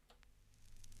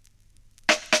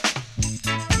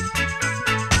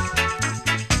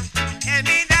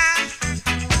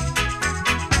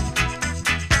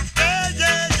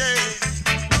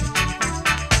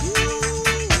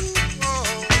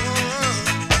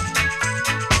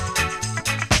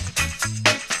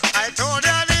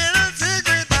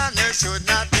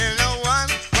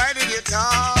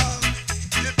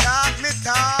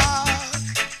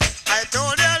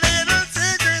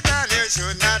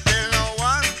 Should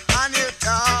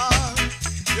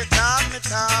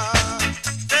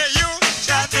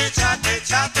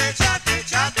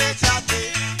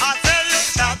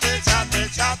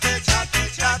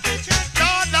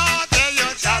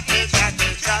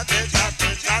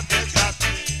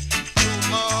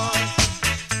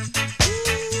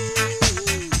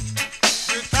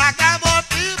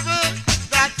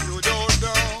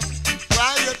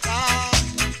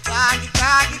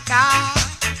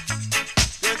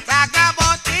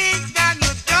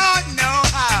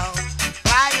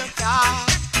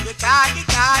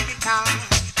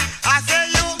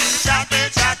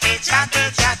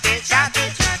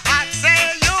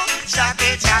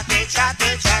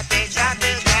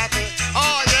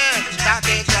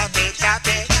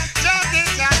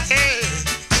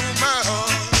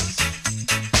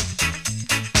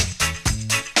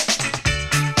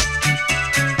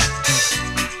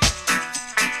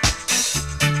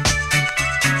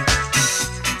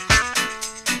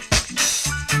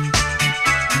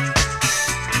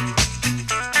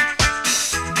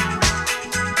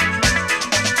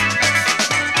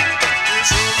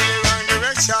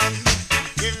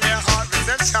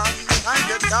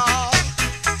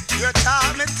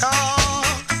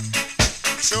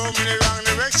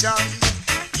attention.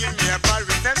 Give me a bad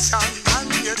reception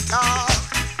and you talk.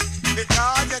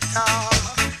 Because you talk.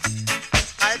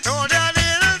 I told you a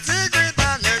little secret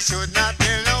and you should not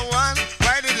tell no one.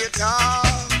 Why did you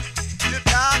talk? You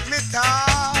talk, me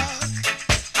talk.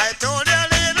 I told you a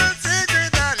little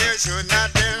secret and you should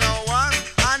not tell no one.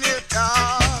 And you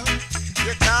talk,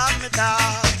 me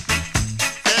talk.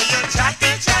 Say you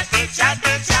chatty, chatty,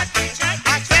 chatty, chatty.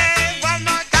 I say one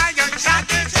more time, you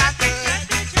chatty, chatty.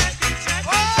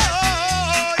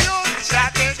 Oh, you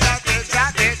chatty, chatty,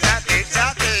 chatty, chatty,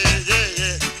 chatty. Yeah,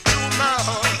 yeah, too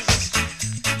much.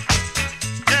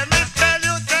 Let me tell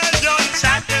you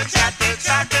chatty, chatty,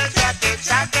 chatty, chatty,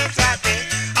 chatty, chatty.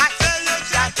 I say you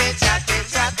chatty, chatty,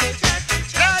 chatty.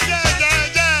 Yeah, yeah,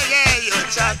 yeah, yeah, yeah. You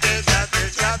chatty, chatty,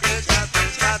 chatty, chatty,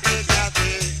 chatty, chatty.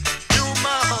 You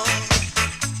much.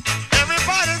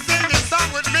 Everybody sing this song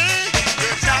with me.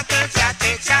 You chatty,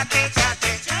 chatty, chatty,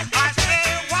 chatty. I say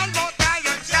one more time.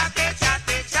 You chatty,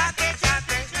 chatty, chatty,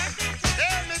 chatty.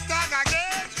 Hear me talk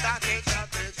again. Chatty,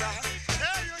 chatty, chatty.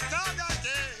 Hear you talk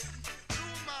again. You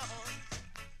much.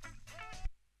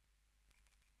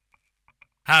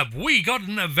 Have we got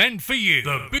an event for you?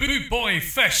 The Boot Boy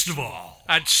Festival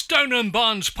at Stoneham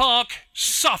Barnes Park,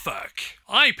 Suffolk.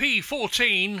 IP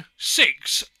 14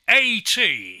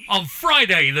 6AT. On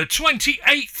Friday the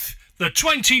 28th, the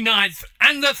 29th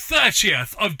and the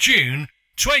 30th of June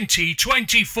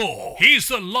 2024. Here's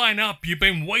the lineup you've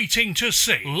been waiting to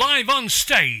see. Live on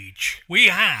stage, we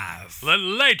have the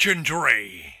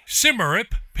legendary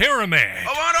Simmerip Pyramid.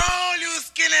 I want all you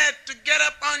skinheads to get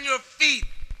up on your feet.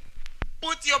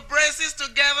 Put your braces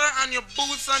together and your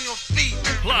boots on your feet.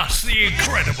 Plus the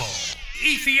incredible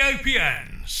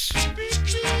Ethiopians.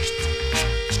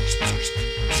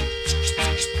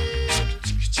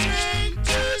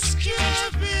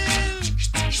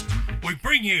 We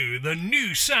bring you the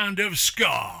new sound of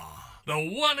ska, the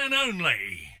one and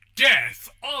only Death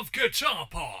of Guitar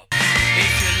Pop.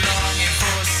 If you're longing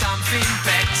for something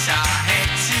better, head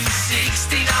to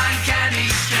 69 Candy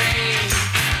Street.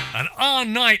 And our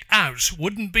night out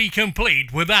wouldn't be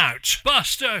complete without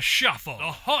Buster Shuffle,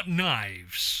 the Hot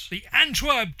Knives, the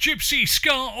Antwerp Gypsy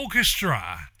Ska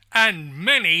Orchestra, and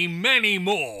many, many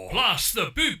more. Plus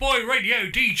the Boot Boy Radio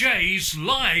DJs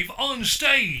live on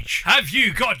stage. Have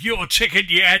you got your ticket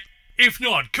yet? If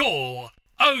not, call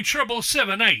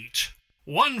 07778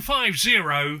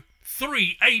 150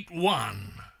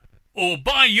 381 or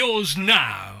buy yours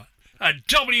now at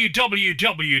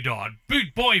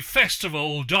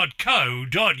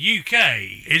www.bootboyfestival.co.uk.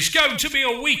 It's going to be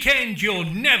a weekend you'll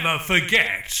never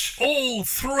forget. All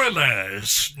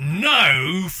thrillers,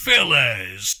 no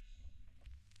fillers.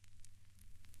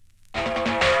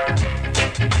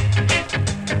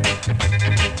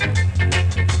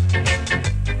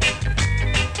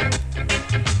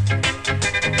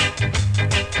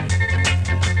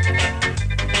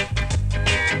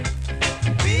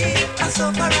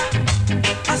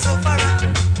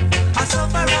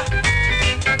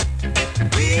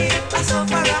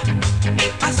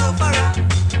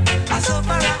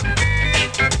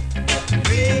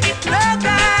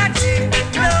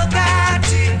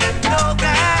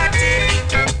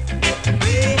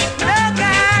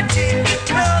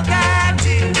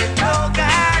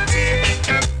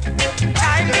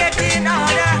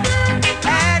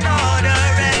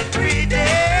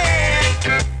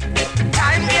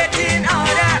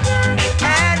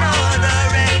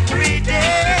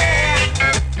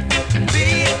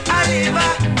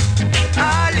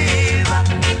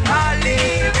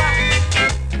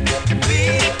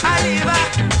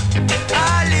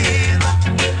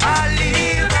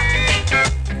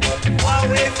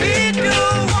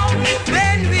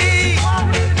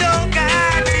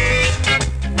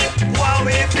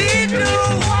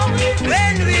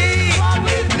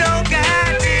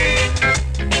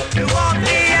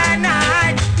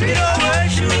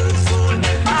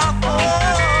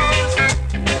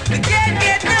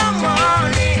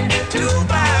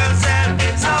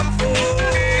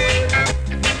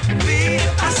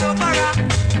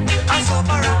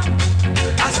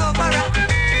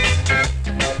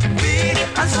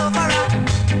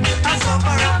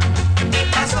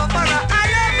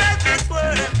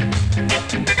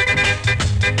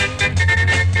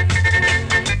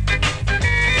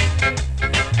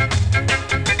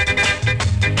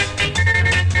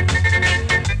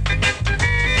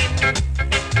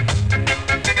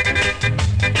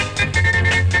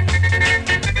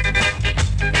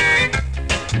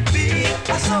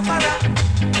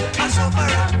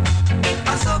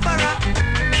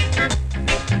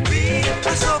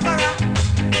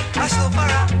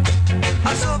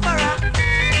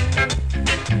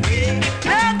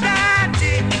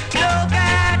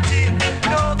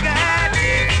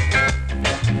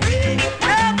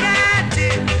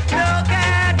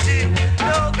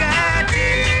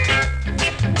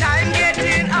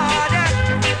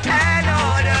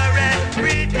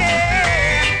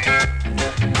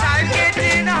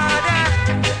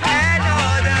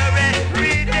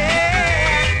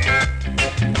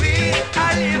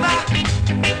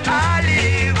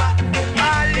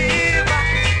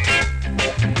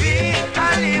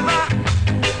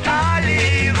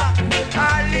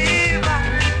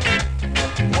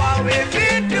 What we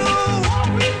been do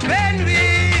when we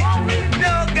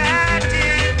don't got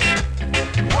it?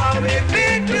 What we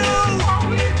been do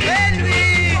when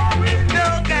we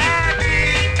don't got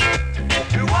it?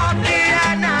 We walk day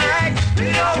and night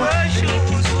with our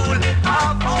shoes full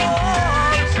of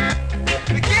holes.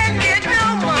 We can't get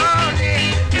no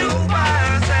money to buy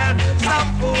ourselves some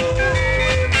food.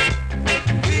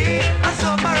 We are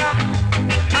sufferer,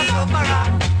 a sufferer,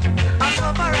 a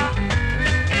sufferer.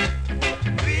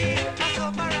 We are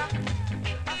sufferer,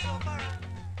 a sufferer.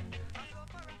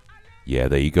 Yeah,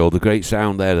 there you go. The great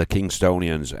sound there, the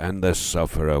Kingstonians and the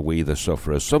Sufferer. We the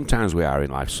Sufferers. Sometimes we are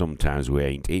in life, sometimes we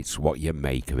ain't. It's what you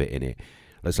make of it, innit?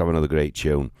 Let's have another great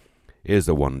tune. Here's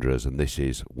the Wanderers, and this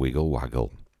is Wiggle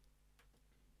Waggle.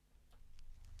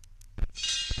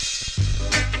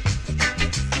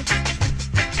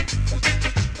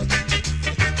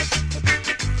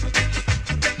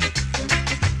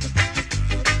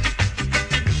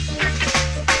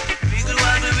 Wiggle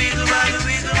waggle, wiggle waggle,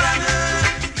 wiggle waggle.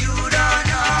 You don't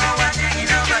know what's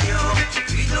hanging over you.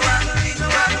 Wiggle waggle, wiggle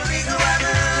waggle, wiggle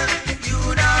waggle. You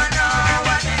don't know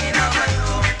what's hanging over you.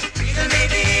 Wiggle me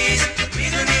this,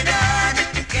 wiggle me that.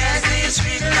 Guess this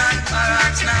wiggle and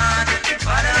perhaps not.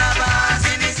 Father of us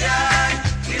in his yard.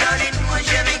 Without it, much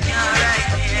we can't write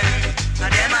here.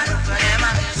 And them a look, and them a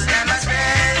miss, them a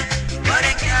spell. But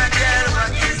they can't tell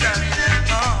what is the riddle.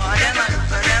 Oh, them a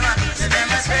look, and them a miss,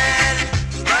 them a spell.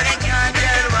 But they can't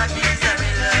tell what is the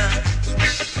riddle.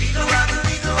 Wiggle waggle,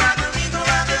 wiggle waggle, wiggle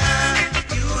waggle.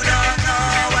 You don't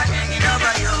know what's hanging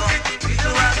over you.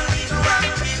 Wiggle waggle, wiggle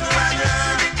waggle, wiggle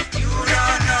waggle. You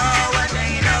don't know what's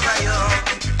hanging over you.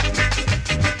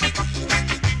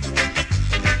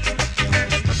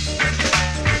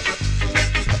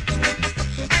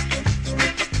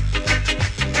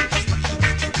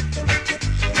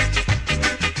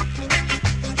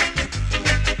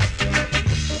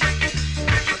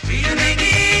 Wiggle me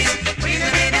this,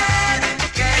 wiggle me that.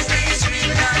 Guess this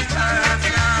wiggle and perhaps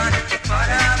not.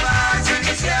 Father of us in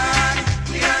his yard.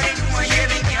 We already know what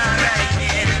we can't write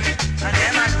in. And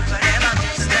them a look, and them a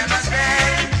miss, them a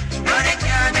spell. But they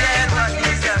can't tell what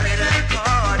is the riddle.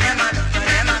 Oh, them a look, and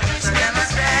them a miss, them a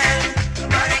spell.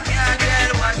 But they can't tell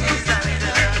what is the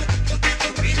riddle.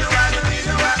 Wiggle waggle,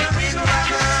 wiggle waggle, wiggle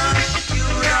waggle. You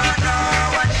don't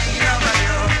know what's hanging over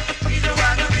you. Wiggle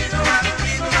waggle, wiggle waggle,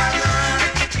 wiggle waggle.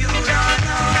 You don't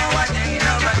know what's hanging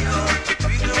over you.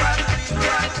 Wiggle waggle, wiggle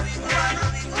waggle, wiggle waggle,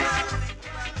 wiggle waggle.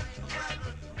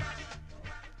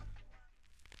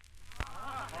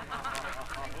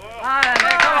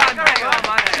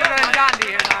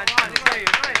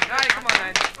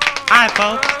 Hi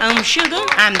folks, I'm Sugar,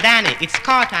 I'm Danny. It's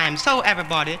car time, so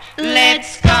everybody,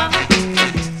 let's go.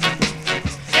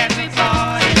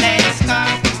 Everybody, let's go.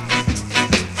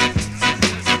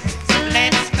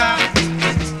 Let's go.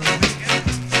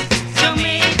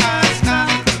 Jamaica's go.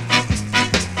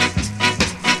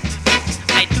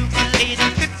 I took a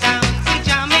little trip down to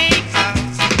Jamaica.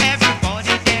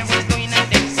 Everybody there was going and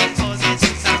dancing 'cause it's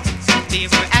South. They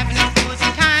were having a good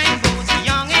time, both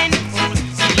young and old.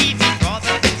 Believe me,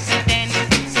 brother, incident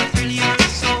to thrill your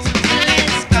soul.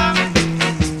 Let's go.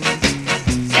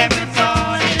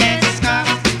 Everybody,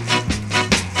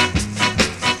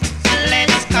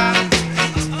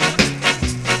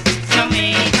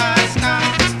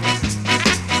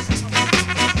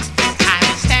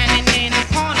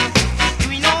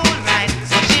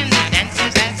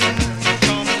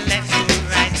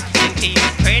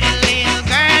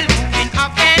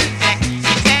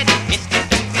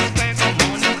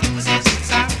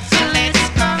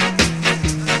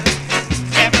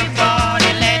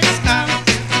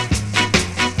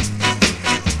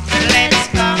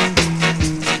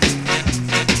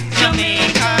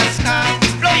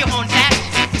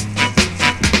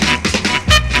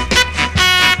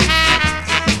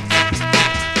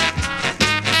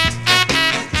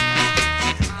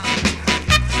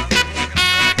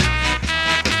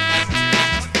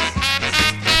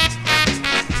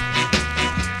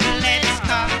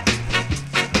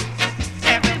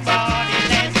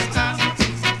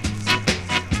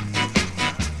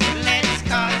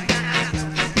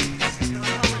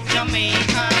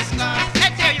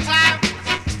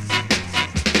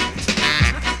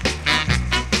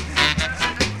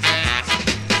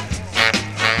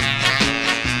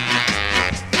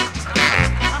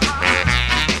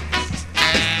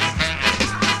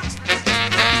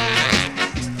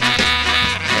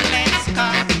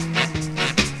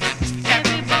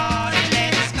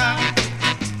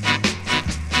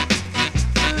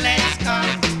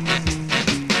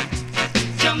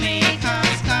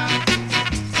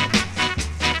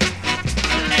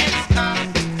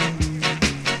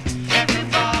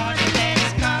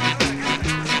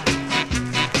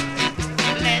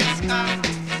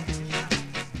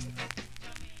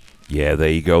 Yeah, there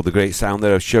you go. The great sound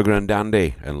there of Sugar and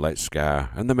Dandy and Let's Scar.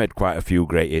 And they made quite a few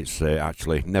great hits,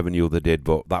 actually. Never knew they did,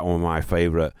 but that one was my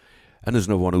favourite. And there's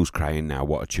another one who's crying now.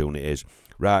 What a tune it is.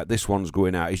 Right, this one's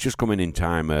going out. He's just coming in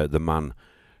time.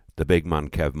 The big man,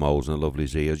 Kev Moles and the lovely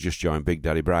Z has just joined Big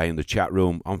Daddy Bry in the chat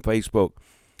room on Facebook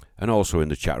and also in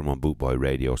the chat room on Bootboy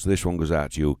Radio. So this one goes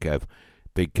out to you, Kev.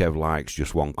 Big Kev likes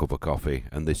just one cup of coffee.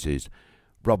 And this is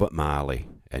Robert Marley.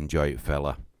 Enjoy it,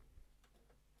 fella.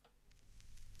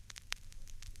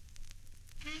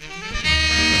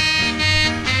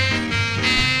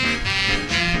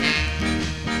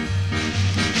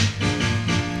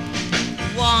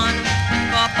 One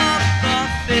cup of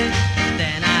coffee,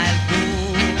 then I'll go.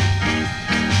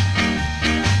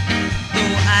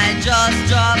 Though I just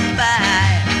dropped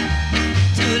by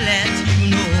to let you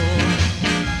know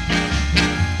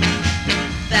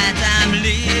that I'm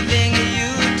leaving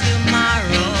you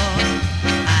tomorrow.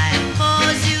 I'll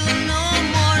cause you no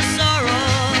more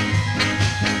sorrow.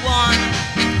 One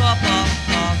cup of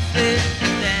coffee,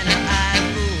 then I'll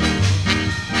go.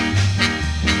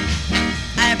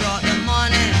 I brought the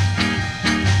money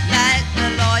like the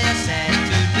lawyer said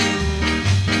to do,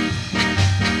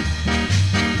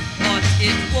 but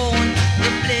it won't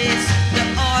replace the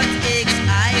heartaches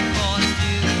I caused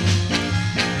you.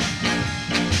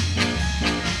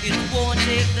 It won't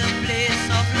take the place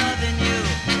of loving you,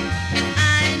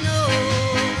 I know.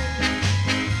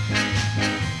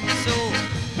 So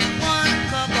one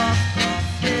cup of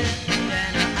coffee,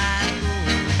 then I'll go.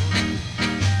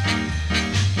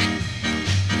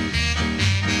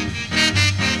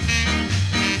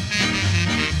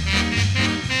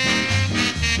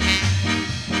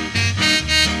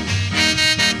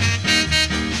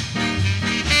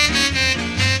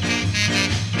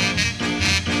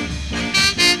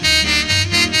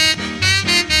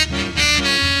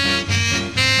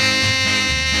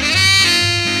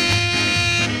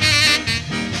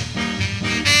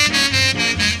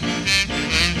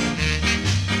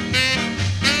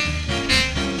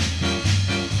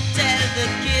 Tell the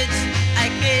kids I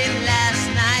came last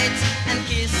night and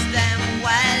kissed them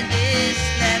while they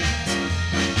slept.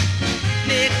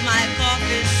 Make my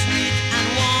coffee sweet and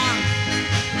warm,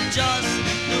 just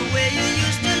the way you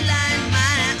used to line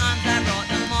my arms. I brought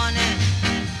the money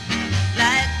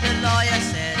like the lawyer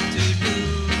said to do,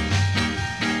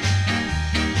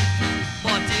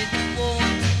 but it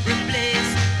won't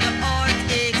replace the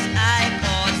heartaches I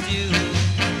caused you.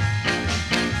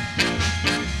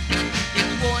 It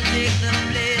won't take the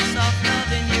place of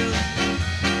loving you,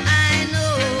 I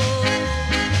know.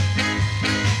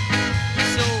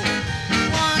 So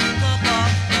one cup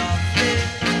of coffee,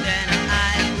 then I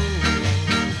go.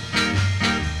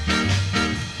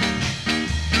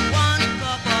 One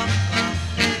cup of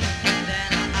coffee,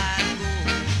 then I go.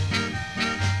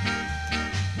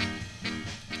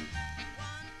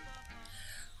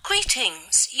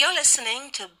 Greetings, you're listening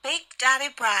to Big Daddy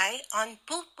Bry on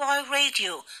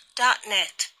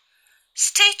bootboyradio.net.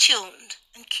 Stay tuned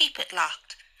and keep it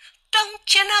locked.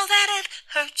 Don't you know that it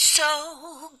hurts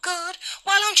so good?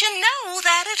 Why don't you know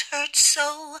that it hurts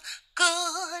so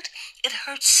good? It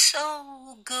hurts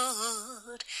so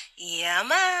good. Yeah,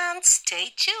 man,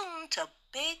 stay tuned to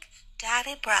Big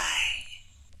Daddy Bry.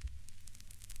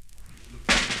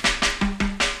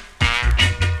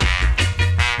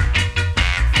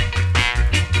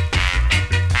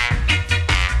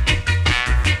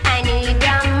 I need a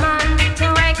man to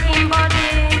wreck him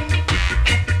body,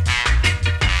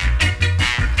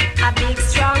 a big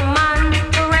strong man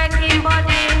to wreck him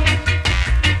body.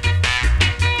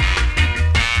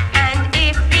 And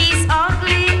if he's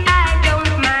ugly, I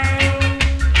don't mind.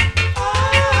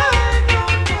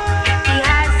 He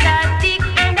has a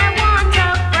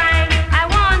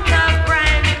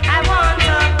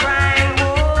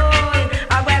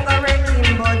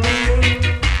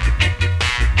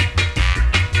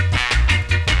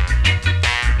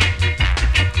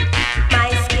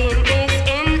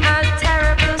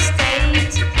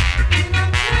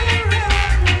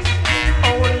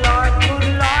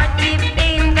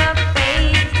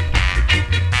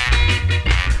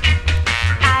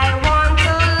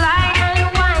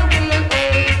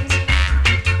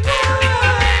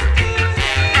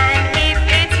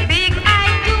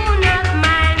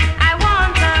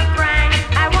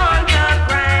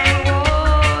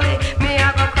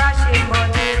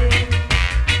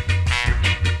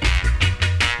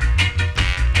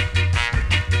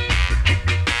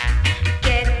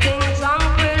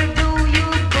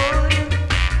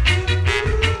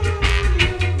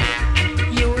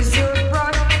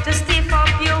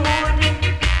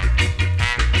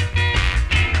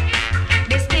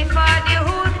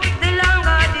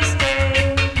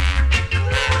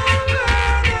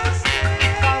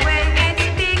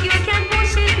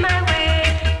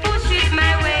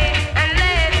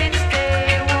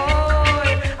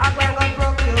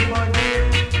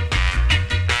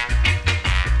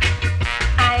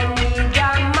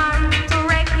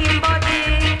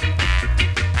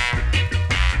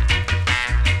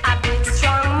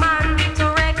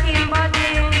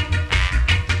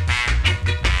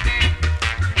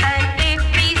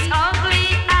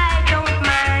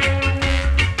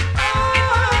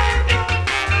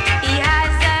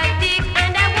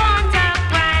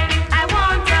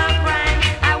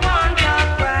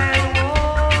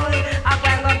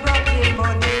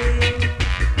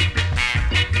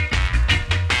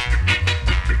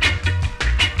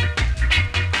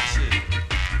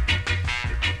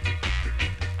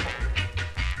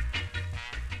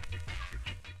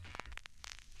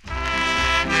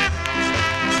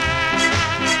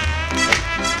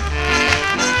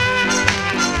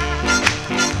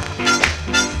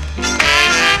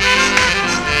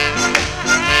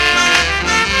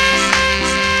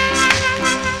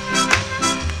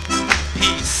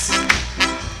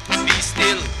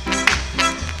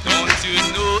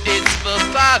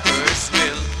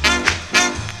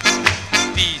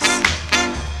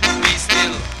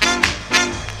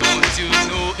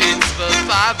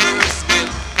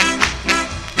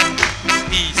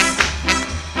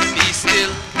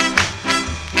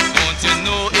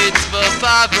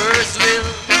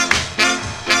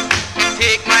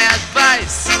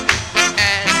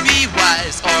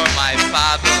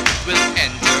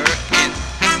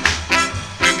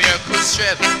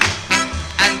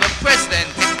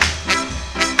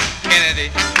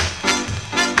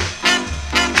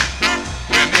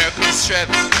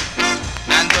Khrushchev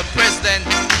and the President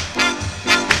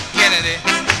Kennedy.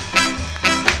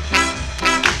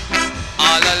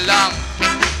 All along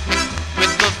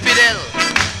with the Fidel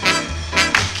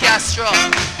Castro.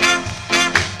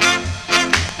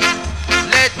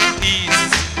 Let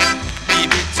peace be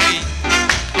between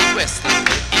the West and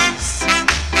the East.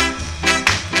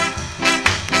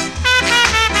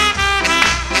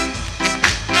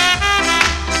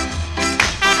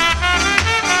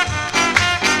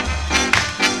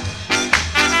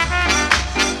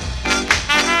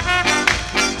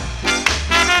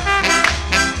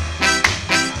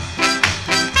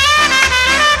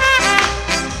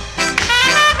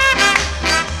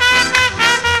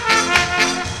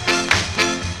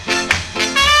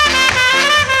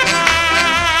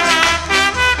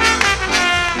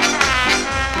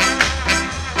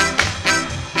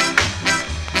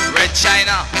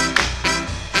 China,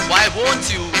 why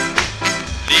won't you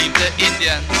leave the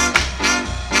Indians?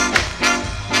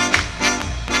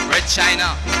 Red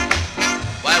China,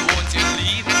 why won't you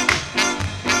leave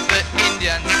the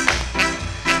Indians?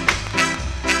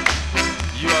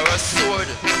 You are a sword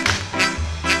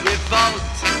without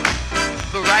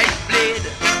the right blade,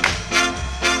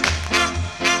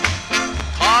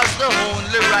 'cause the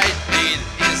only right blade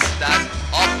is that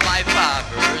of my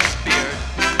father's beard.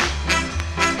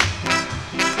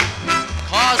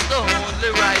 'Cause the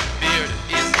only right beard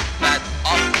is that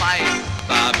of my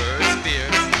father's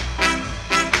beard.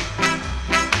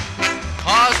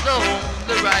 'Cause the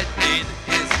only right blade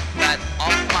is that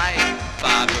of my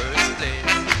father's blade.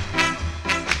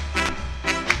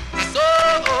 So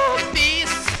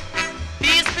peace,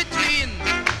 peace between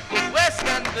the West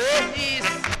and the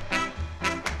East.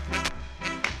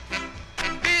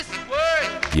 This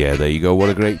world. Yeah, there you go. What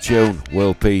a great tune.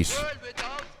 World Peace.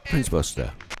 Prince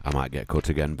Buster. I might get cut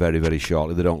again very, very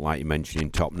shortly. They don't like you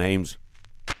mentioning top names.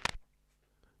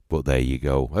 But there you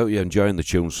go. Hope you're enjoying the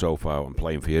tunes so far. I'm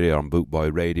playing for you here on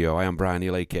Bootboy Radio. I am Brian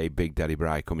Neale, aka Big Daddy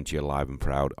Bri, coming to you live and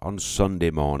proud on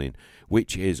Sunday morning,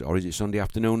 which is, or is it Sunday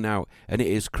afternoon now? And it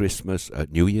is Christmas,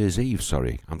 New Year's Eve,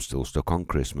 sorry. I'm still stuck on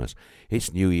Christmas.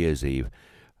 It's New Year's Eve.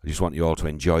 I just want you all to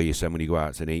enjoy yourself when you go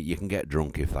out and eat. You can get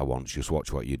drunk if I want. Just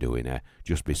watch what you're doing there.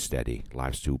 Just be steady.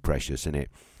 Life's too precious, innit?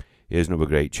 Here's another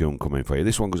great tune coming for you.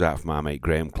 This one goes out for my mate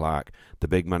Graham Clark, the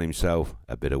big man himself.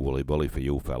 A bit of Woolly Bully for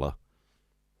you, fella.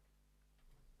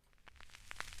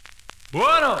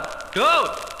 Bueno,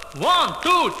 go. 1,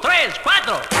 2, 3,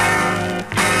 4.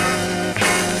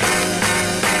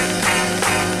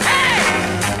 Hey!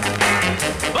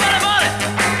 Bully, bully.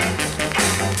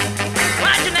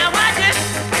 Watch it now, watch it.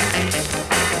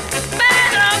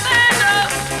 Bando, bando.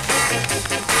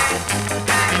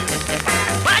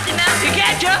 Watch it now, you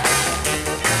catch ya.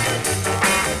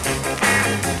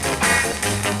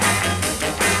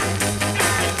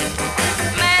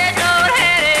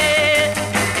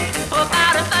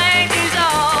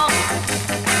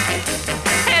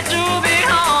 To be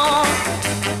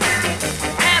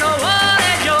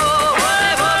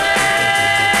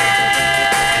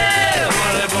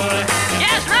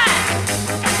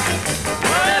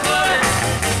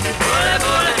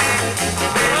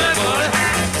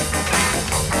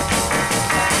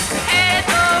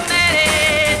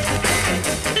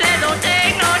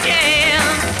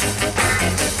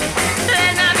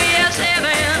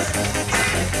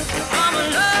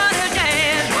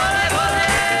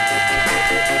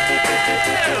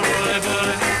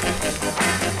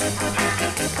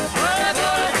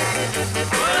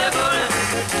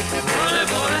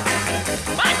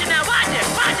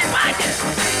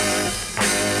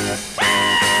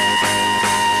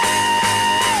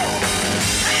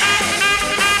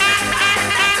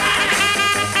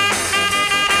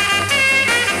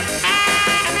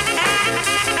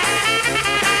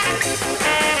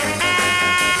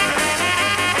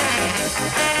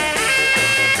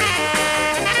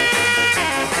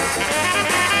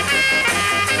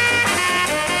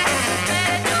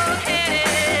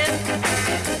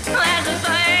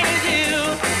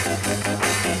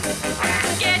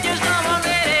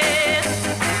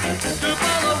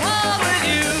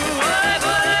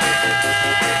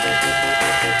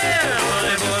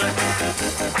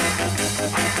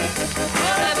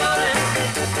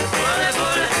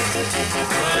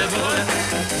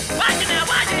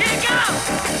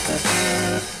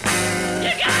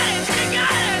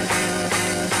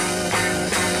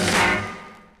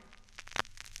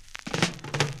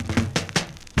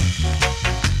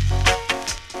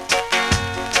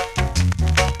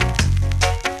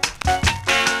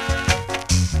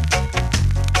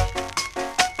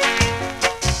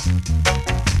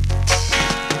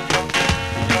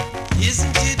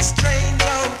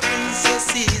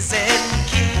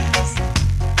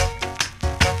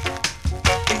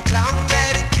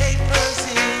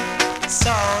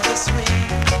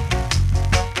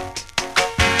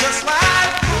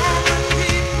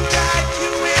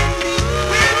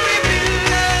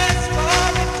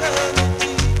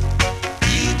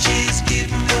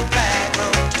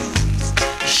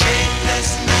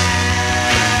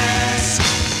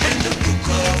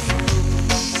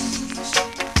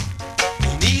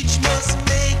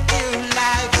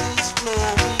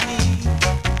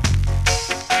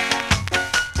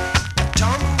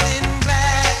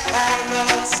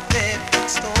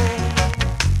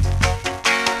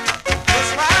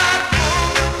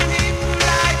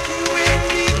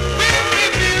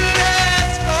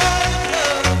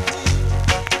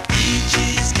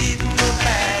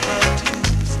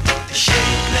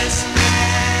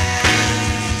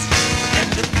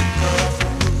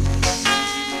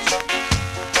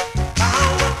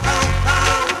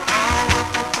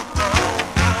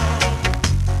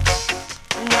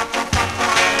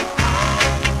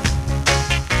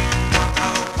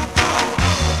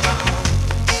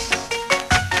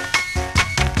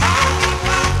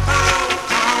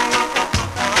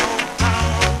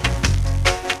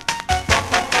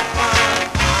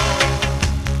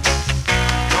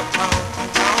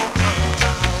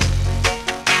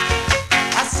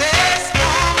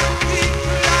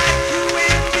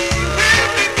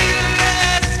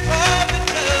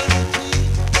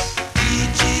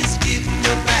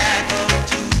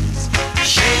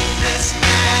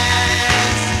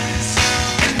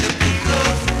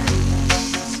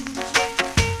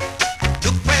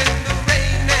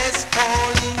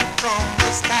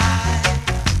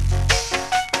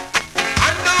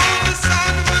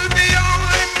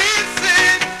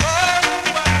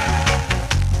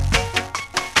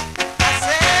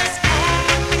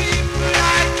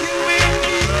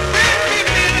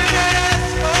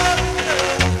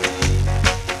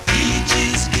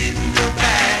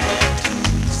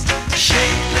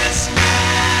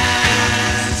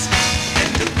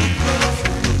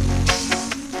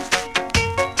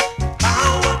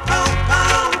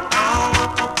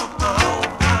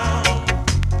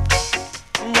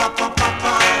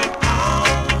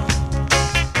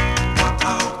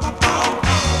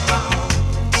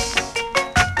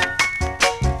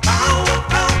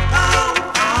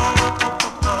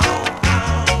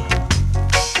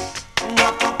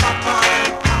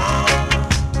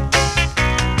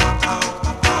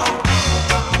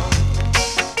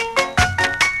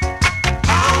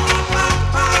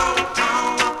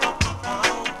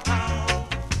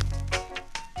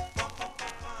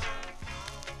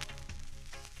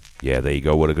Yeah, there you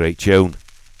go. What a great tune.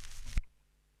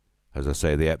 As I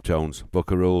say, the Heptones,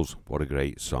 Buckaroos. What a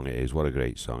great song it is. What a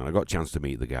great song. And I got a chance to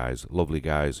meet the guys. Lovely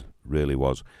guys. Really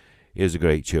was. Here's a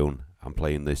great tune. I'm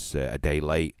playing this a day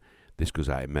late. This goes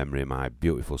out in memory of my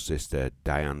beautiful sister,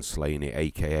 Diane Slaney,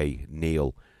 a.k.a.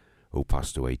 Neale, who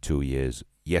passed away 2 years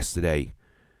yesterday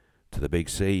to the big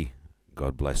C.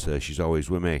 God bless her. She's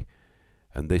always with me.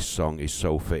 And this song is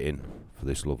so fitting for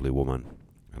this lovely woman.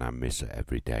 And I miss her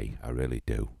every day. I really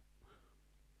do.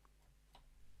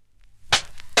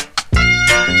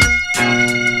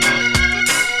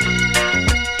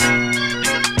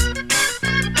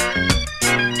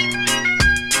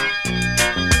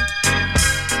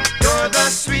 You're the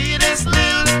sweetest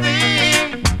little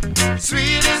thing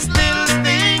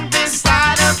this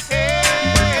side of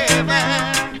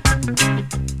heaven.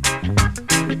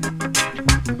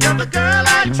 You're the girl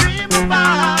I dream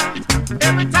about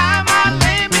every time I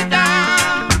lay me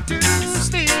down to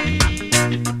sleep.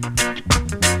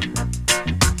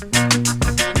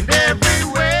 And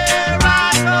everywhere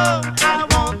I go, I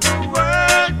want the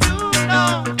world to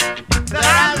know that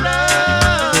I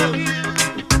love you.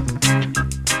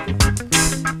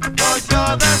 'Cause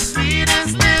you're the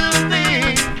sweetest little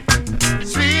thing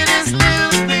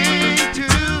to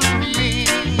me.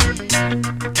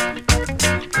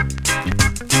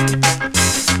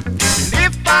 And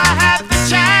if I had the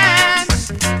chance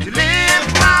to live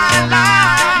my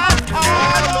life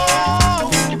all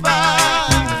over,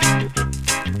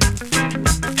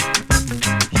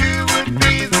 you would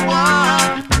be the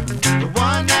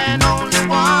one and only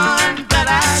one that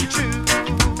I choose.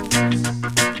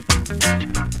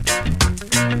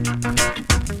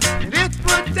 And it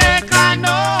would take, I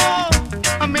know,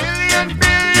 a million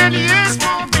billion years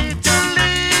for me to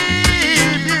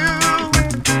leave you.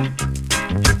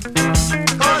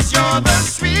 'Cause you're the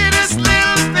sweetest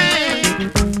little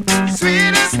thing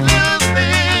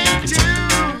to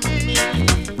me.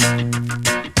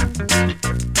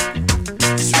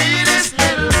 Sweetest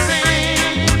little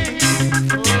thing,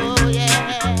 oh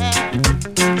yeah.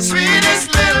 Sweetest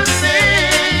little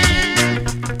thing,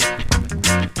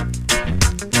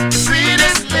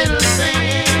 sweetest little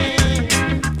thing,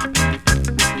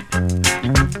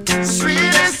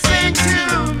 sweetest thing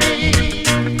to me.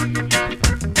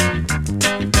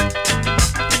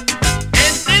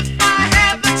 And if I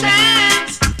had the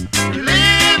chance to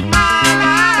live my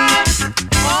life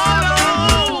all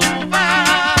over,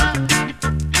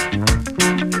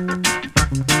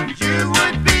 you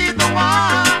would be the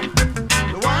one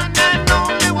and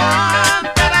only one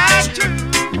that I choose.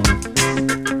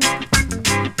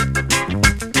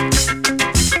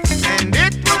 And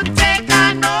it would take,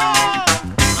 I know,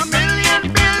 a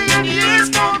million billion years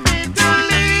for me to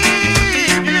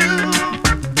leave you.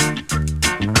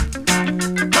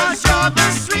 'Cause you're the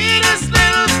sweetest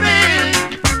little thing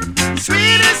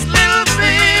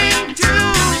to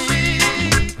me.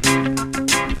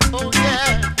 Oh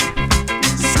yeah,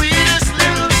 sweetest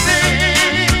little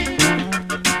thing,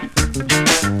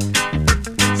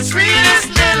 sweetest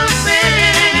little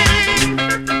thing.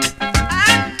 I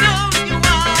know you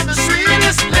are the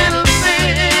sweetest little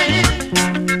thing,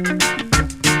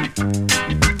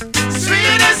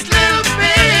 sweetest little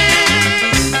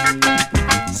thing,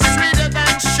 sweeter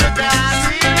than sugar,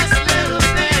 sweetest little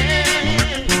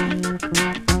thing,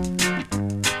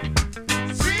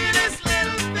 sweetest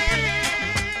little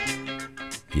thing.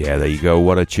 Yeah, there you go.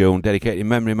 What a tune. Dedicated in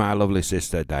memory of my lovely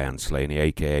sister, Diane Slaney,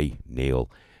 a.k.a. Neale.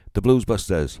 The Blues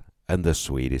Busters and the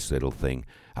sweetest little thing.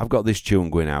 I've got this tune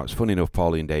going out. It's funny enough,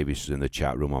 Pauline Davis is in the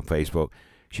chat room on Facebook.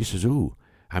 She says, ooh,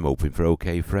 I'm hoping for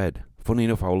OK Fred. Funny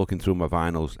enough, I was looking through my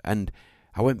vinyls and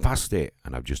I went past it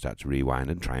and I've just had to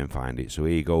rewind and try and find it. So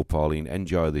here you go, Pauline.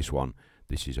 Enjoy this one.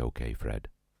 This is OK Fred.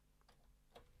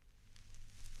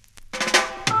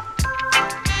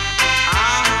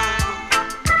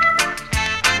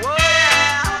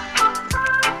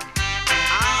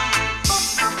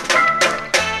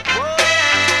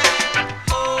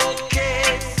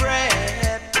 Okay,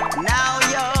 Fred, now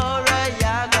you're a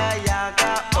yaga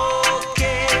yaga.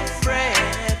 Okay,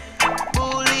 Fred,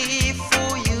 bully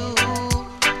for you.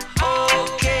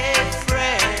 Okay,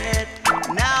 Fred,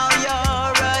 now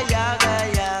you're a yaga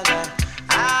yaga.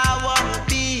 I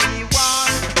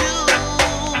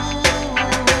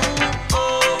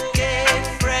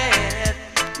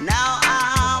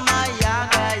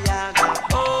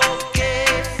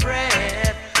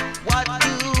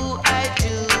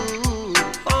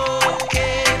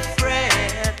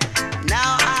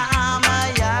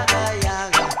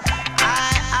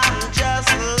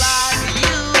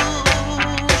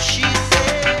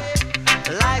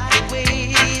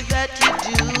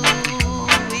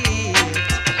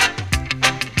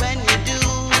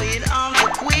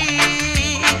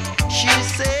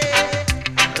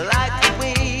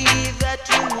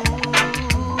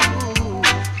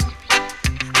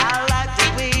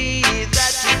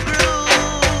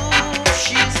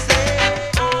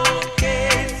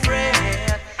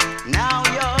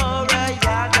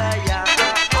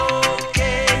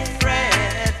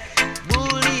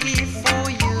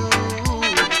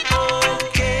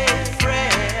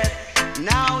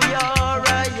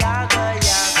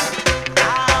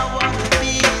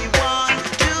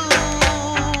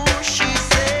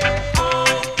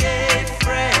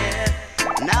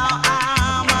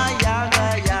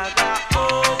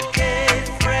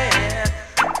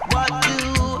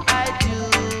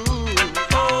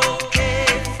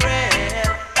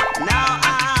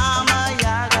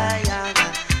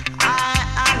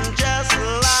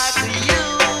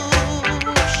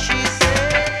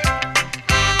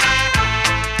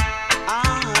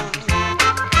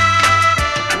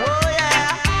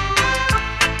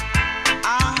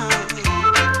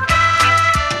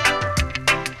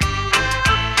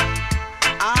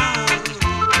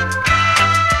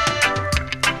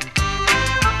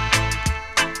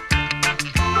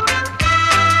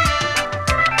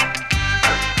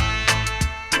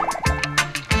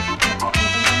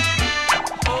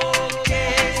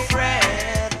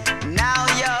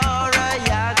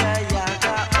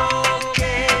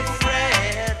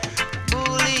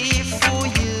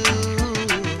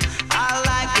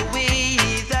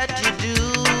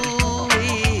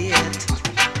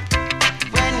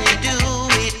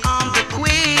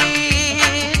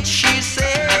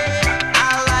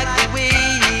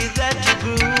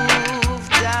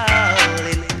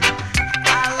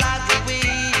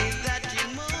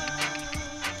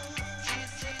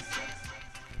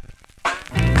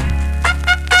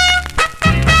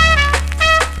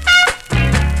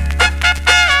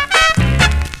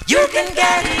can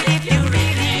get it if you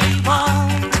really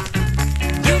want.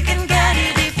 You can get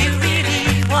it if you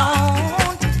really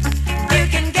want. You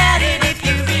can get it if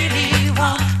you really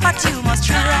want. But you must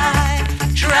try,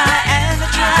 try and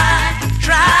try,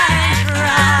 try and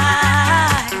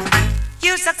try.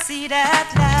 You succeed at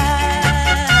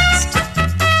last.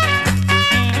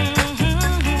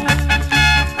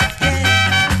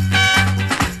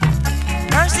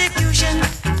 Persecution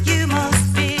you must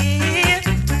fear.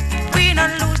 Win or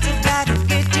lose, you gotta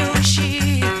get your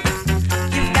share.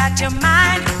 You got your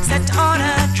mind set on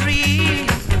a dream.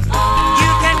 You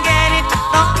can get it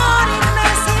the morning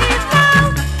may seem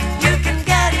long. You can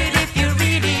get it if you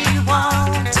really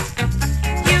want.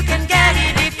 You can get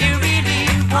it if you really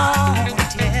want.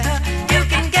 Yeah, you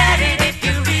can get it if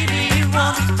you really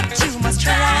want. But you must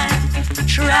try,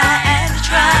 try and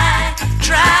try,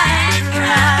 try and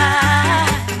try.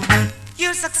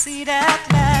 You succeed at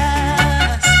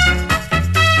last.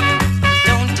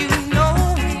 Don't you know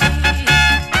it?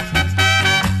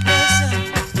 Listen,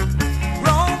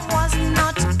 Rome was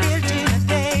not built in a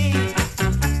day.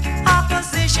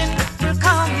 Opposition will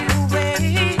come your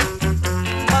way,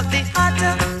 but the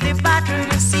hotter the battle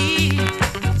you see,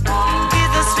 is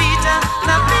the sweeter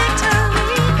the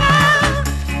victory.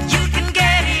 You can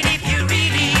get it if you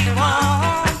really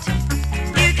want.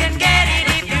 You can get it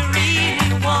if you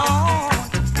really want.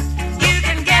 You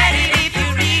can get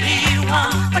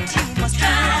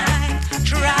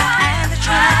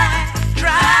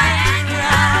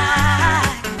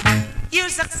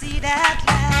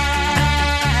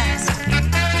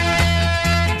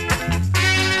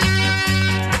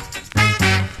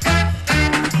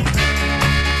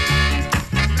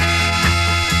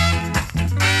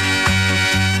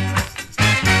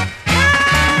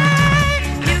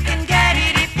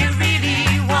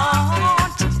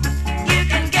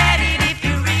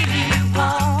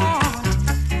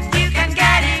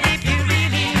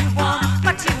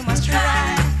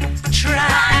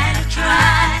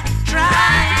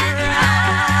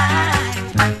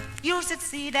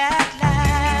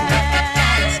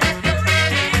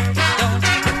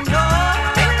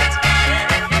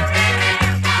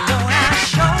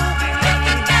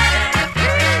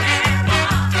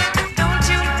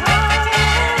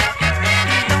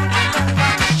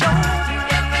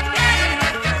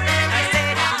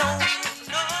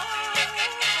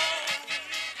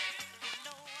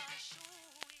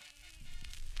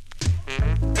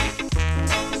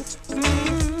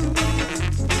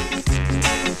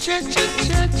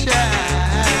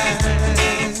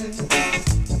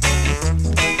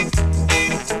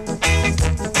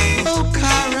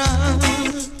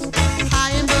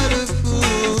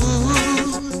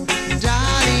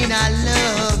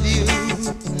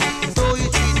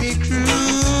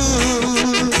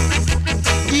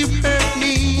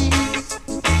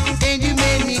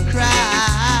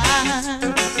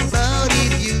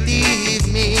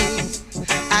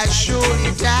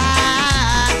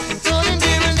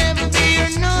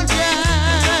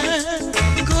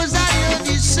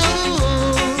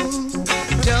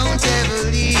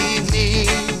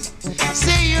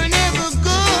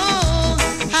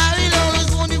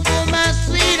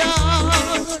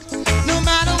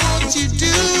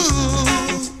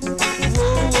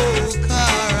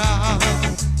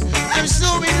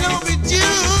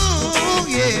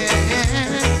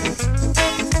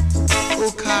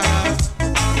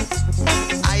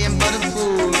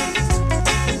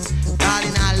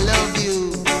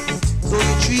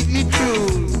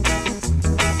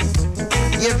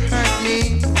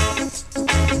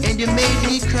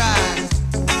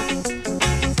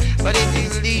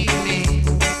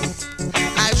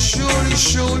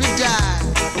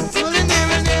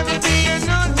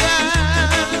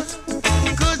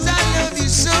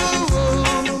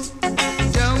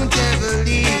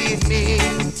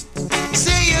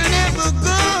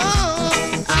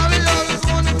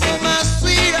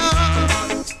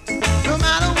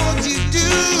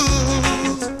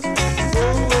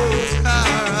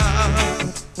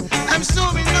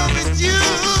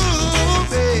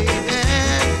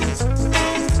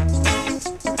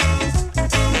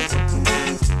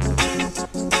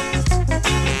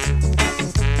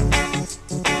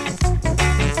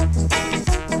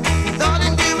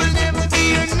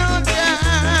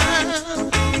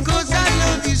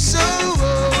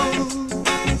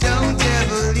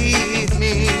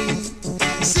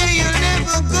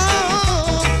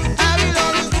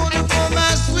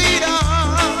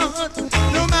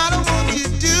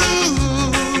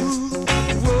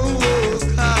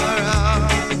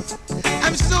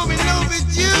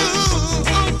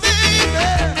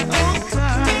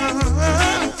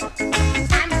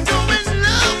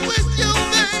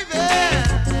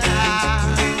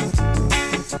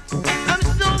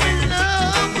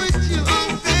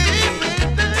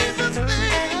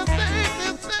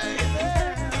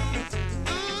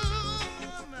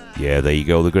Yeah, there you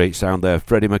go, the great sound there.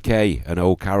 Freddie McKay and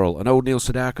Old Carol, an old Neale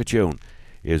Sedaka tune.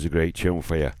 Here's a great tune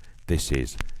for you. This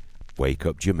is Wake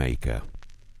Up Jamaica.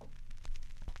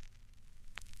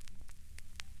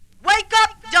 Wake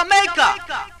up, Jamaica!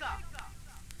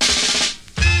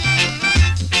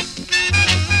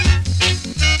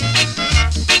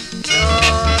 You're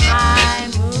my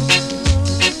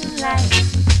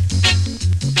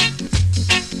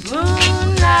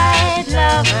moonlight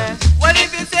lover. What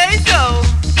if you say so?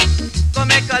 Go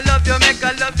make a love you, make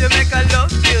a love you, make a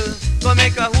love you. Go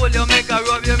make a hold you, make a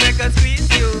rub you, make a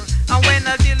squeeze you. And when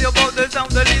I tell you about the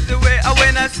sound, the little way, and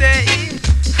when I say,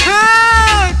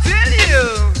 tell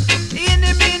you,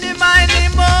 any, mini,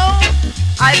 miny, mo.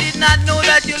 I did not know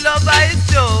that you love I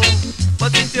so.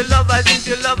 But since you love I, since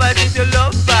you love I, since you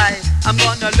love I, I'm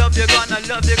gonna love you, gonna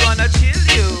love you, gonna chill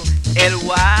you. El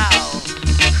wow.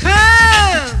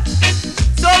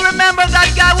 So remember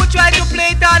that guy who tried to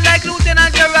play it out like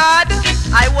Lieutenant Gerard?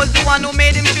 I was the one who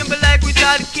made him tremble like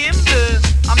Richard Kimball.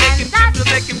 I make him tremble,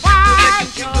 make him tremble,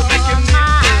 make him tremble, make him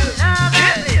nimble.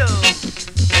 Tell you,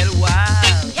 El wow.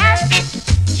 Yes,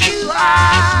 you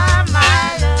are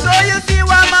my love. So you see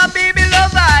why my baby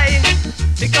love I?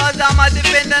 Because I'm a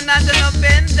defender, not an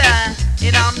offender.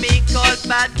 And I'm me called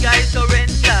bad guy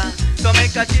surrender. So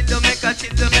make a chill you, make a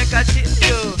chill you, make a chill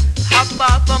you. Hop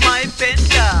off of my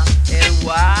fender. And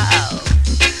wow.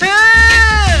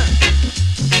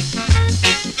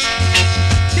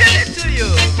 Tell it to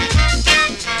you.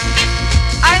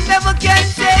 I never can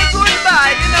say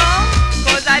goodbye, you know.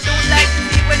 Cause I don't like to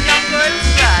see when young girls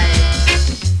cry.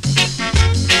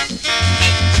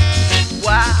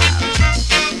 Wow.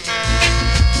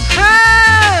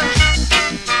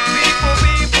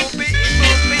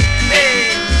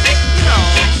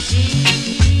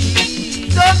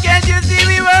 Can't you see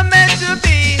we were meant to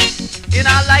be? And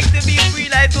I like to be free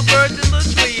like the birds in the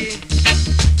tree.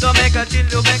 So make a chill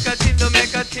you, make a chill you,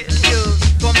 make a chill you.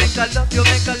 Go make a love you,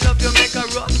 make a love you, make a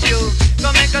rock you. Go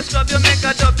make a scrub you, make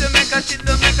a dub you, make a chill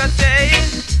you, make a say.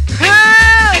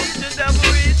 Hey, it's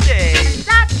every day.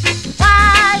 That's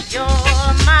why you're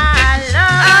my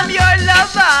love. I'm your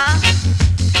lover.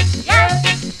 Yes,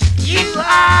 you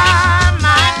are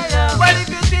my love. Well,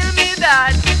 if you tell me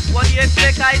that, what do you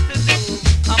expect I to do?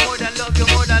 I'm more than love you,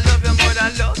 more than love you, more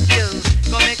than love you.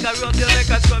 Go make a rub you, make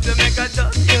a scrub you, make a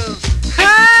dub you.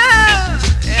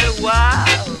 And wow,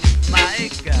 my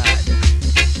God.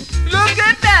 Look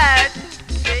at that.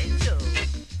 Say so.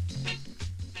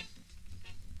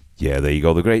 Yeah, there you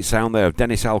go, the great sound there of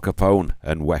Dennis Al Capone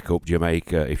and Wake Up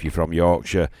Jamaica. If you're from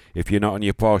Yorkshire, if you're not on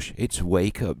your posh, it's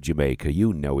Wake Up Jamaica,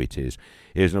 you know it is.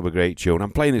 Here's another great tune.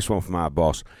 I'm playing this one for my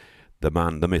boss, the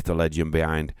man, the myth, the legend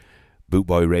behind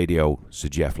Bootboy Radio, Sir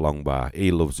Jeff Longbar.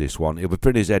 He loves this one. He'll be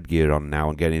putting his headgear on now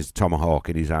and getting his tomahawk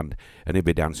in his hand, and he'll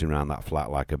be dancing around that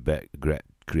flat like a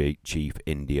great chief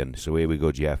Indian. So here we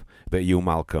go, Jeff. But you,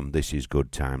 Malcolm, this is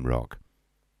Good Time Rock.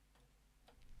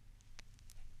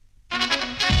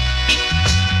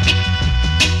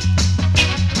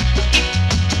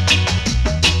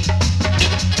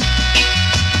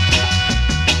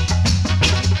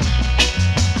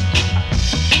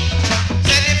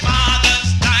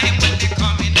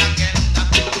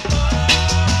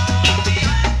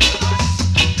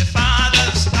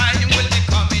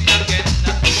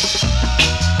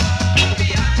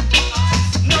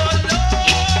 No, no,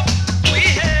 we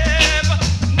have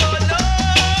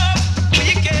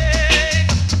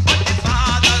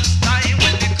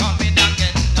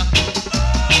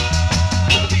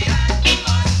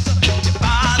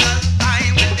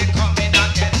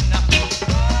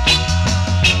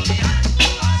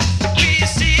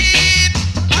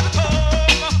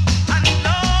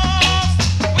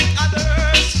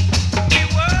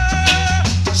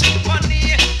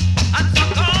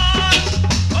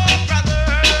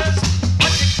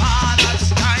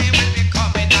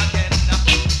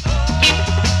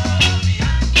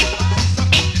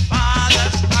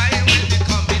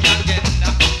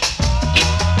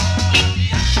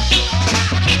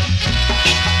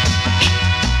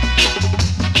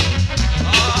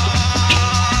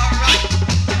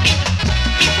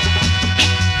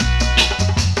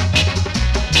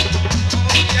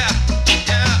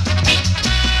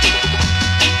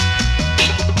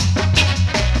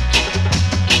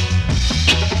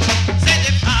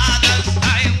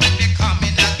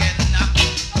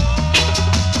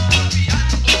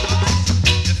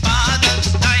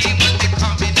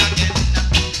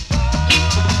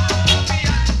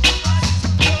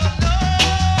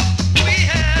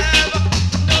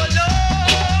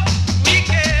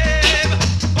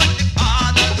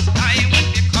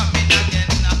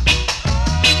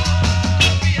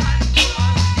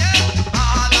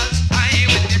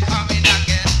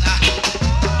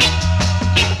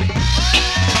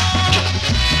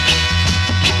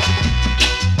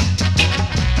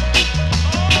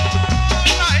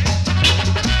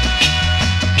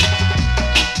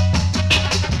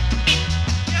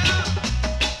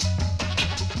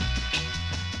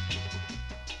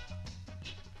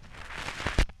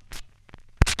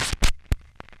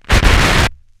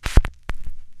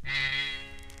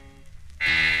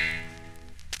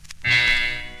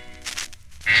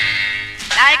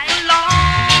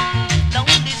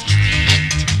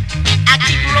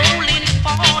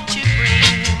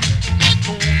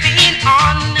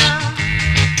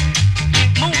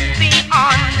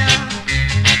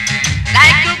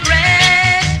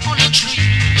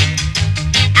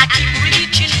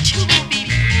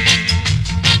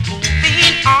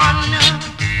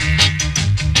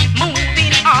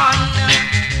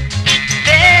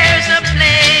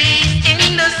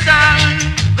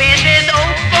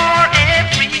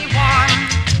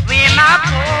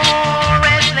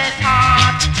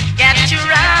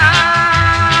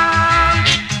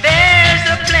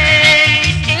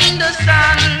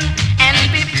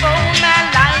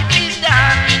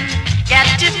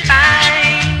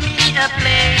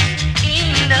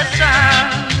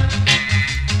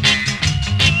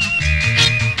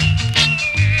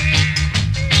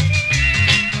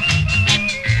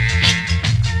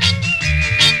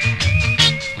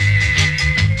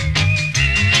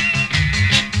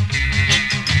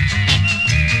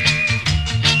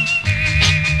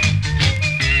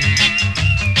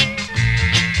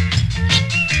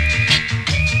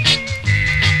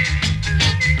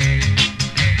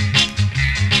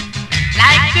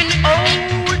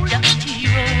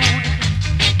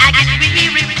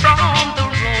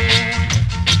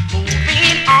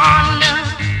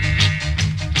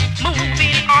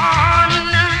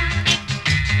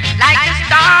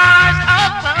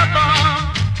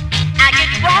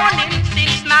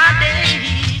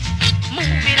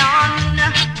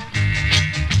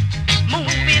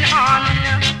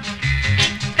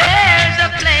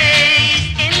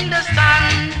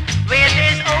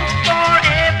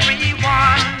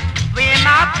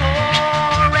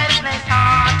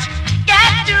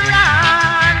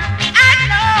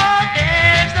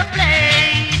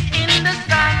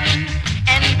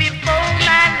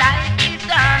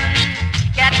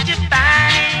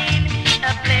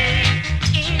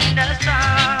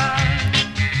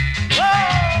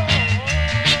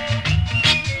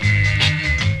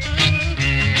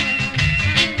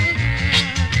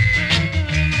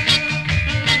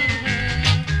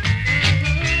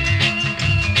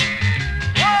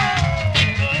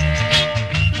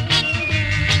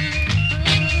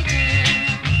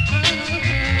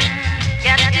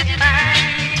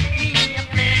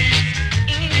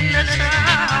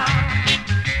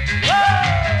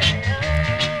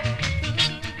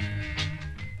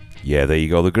Yeah, there you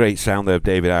go. The great sound there of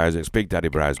David Isaacs. Big Daddy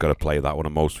Bride's got to play that one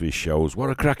on most of his shows. What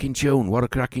a cracking tune. What a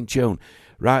cracking tune.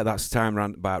 Right, that's time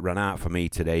ran out for me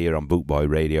today here on Bootboy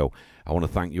Radio. I want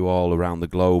to thank you all around the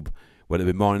globe, whether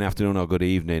it be morning, afternoon or good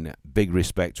evening. Big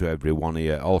respect to every one of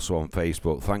you. Also on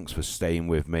Facebook, thanks for staying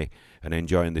with me and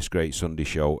enjoying this great Sunday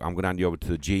show. I'm going to hand you over to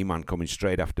the G-Man coming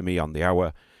straight after me on the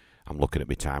hour. I'm looking at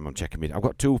my time. I'm checking me. I've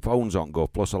got 2 phones on go,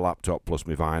 plus a laptop, plus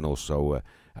my vinyl. So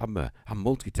I'm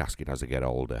multitasking as I get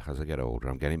older.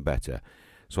 I'm getting better.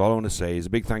 So all I want to say is a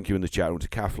big thank you in the chat room to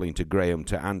Kathleen, to Graham,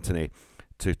 to Anthony,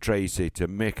 to Tracy, to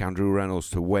Mick, Andrew Reynolds,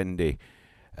 to Wendy.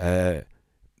 Let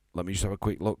me just have a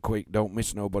quick look. Quick, don't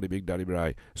miss nobody, Big Daddy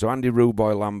Bri. So Andy,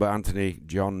 Ruboy, Lambert, Anthony,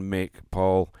 John, Mick,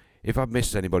 Paul. If I've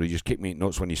missed anybody, just kick me in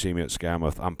nuts when you see me at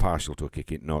Scarmouth. I'm partial to a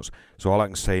kick in nuts. So all I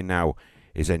can say now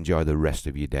is enjoy the rest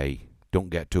of your day. Don't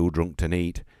get too drunk to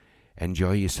eat.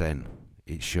 Enjoy your sen.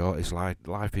 It's short. It's like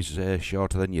life is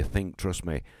shorter than you think. Trust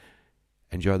me.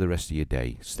 Enjoy the rest of your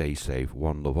day. Stay safe.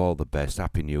 One love. All the best.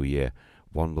 Happy New Year.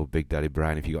 One love, Big Daddy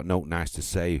Brian. If you got no nice to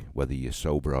say, whether you're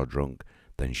sober or drunk,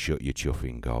 then shut your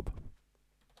chuffing gob.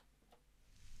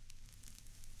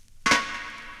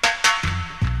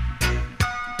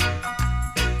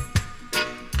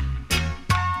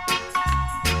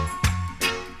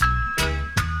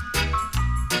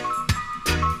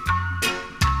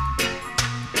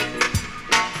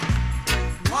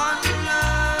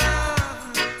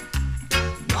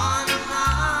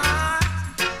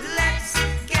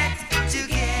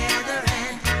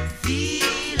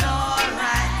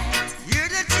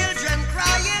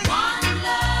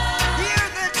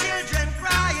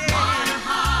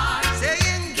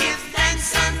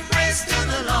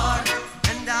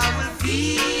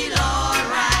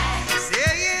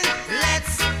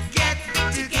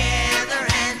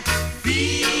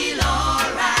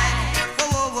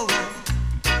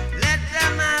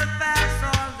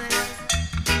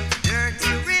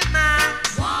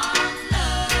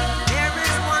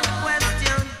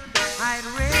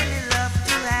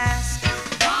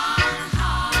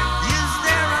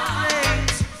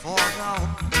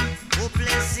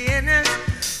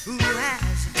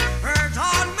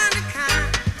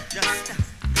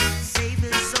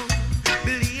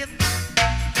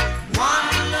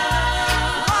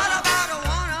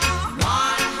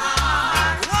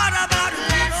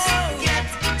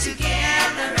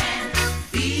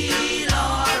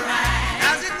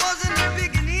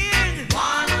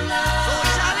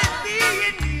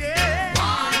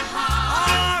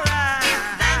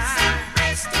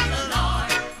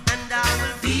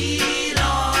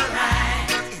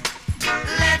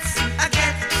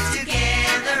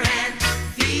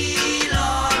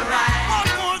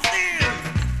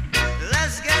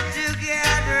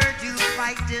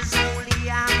 Fight is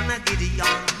only I'm a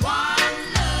Gideon.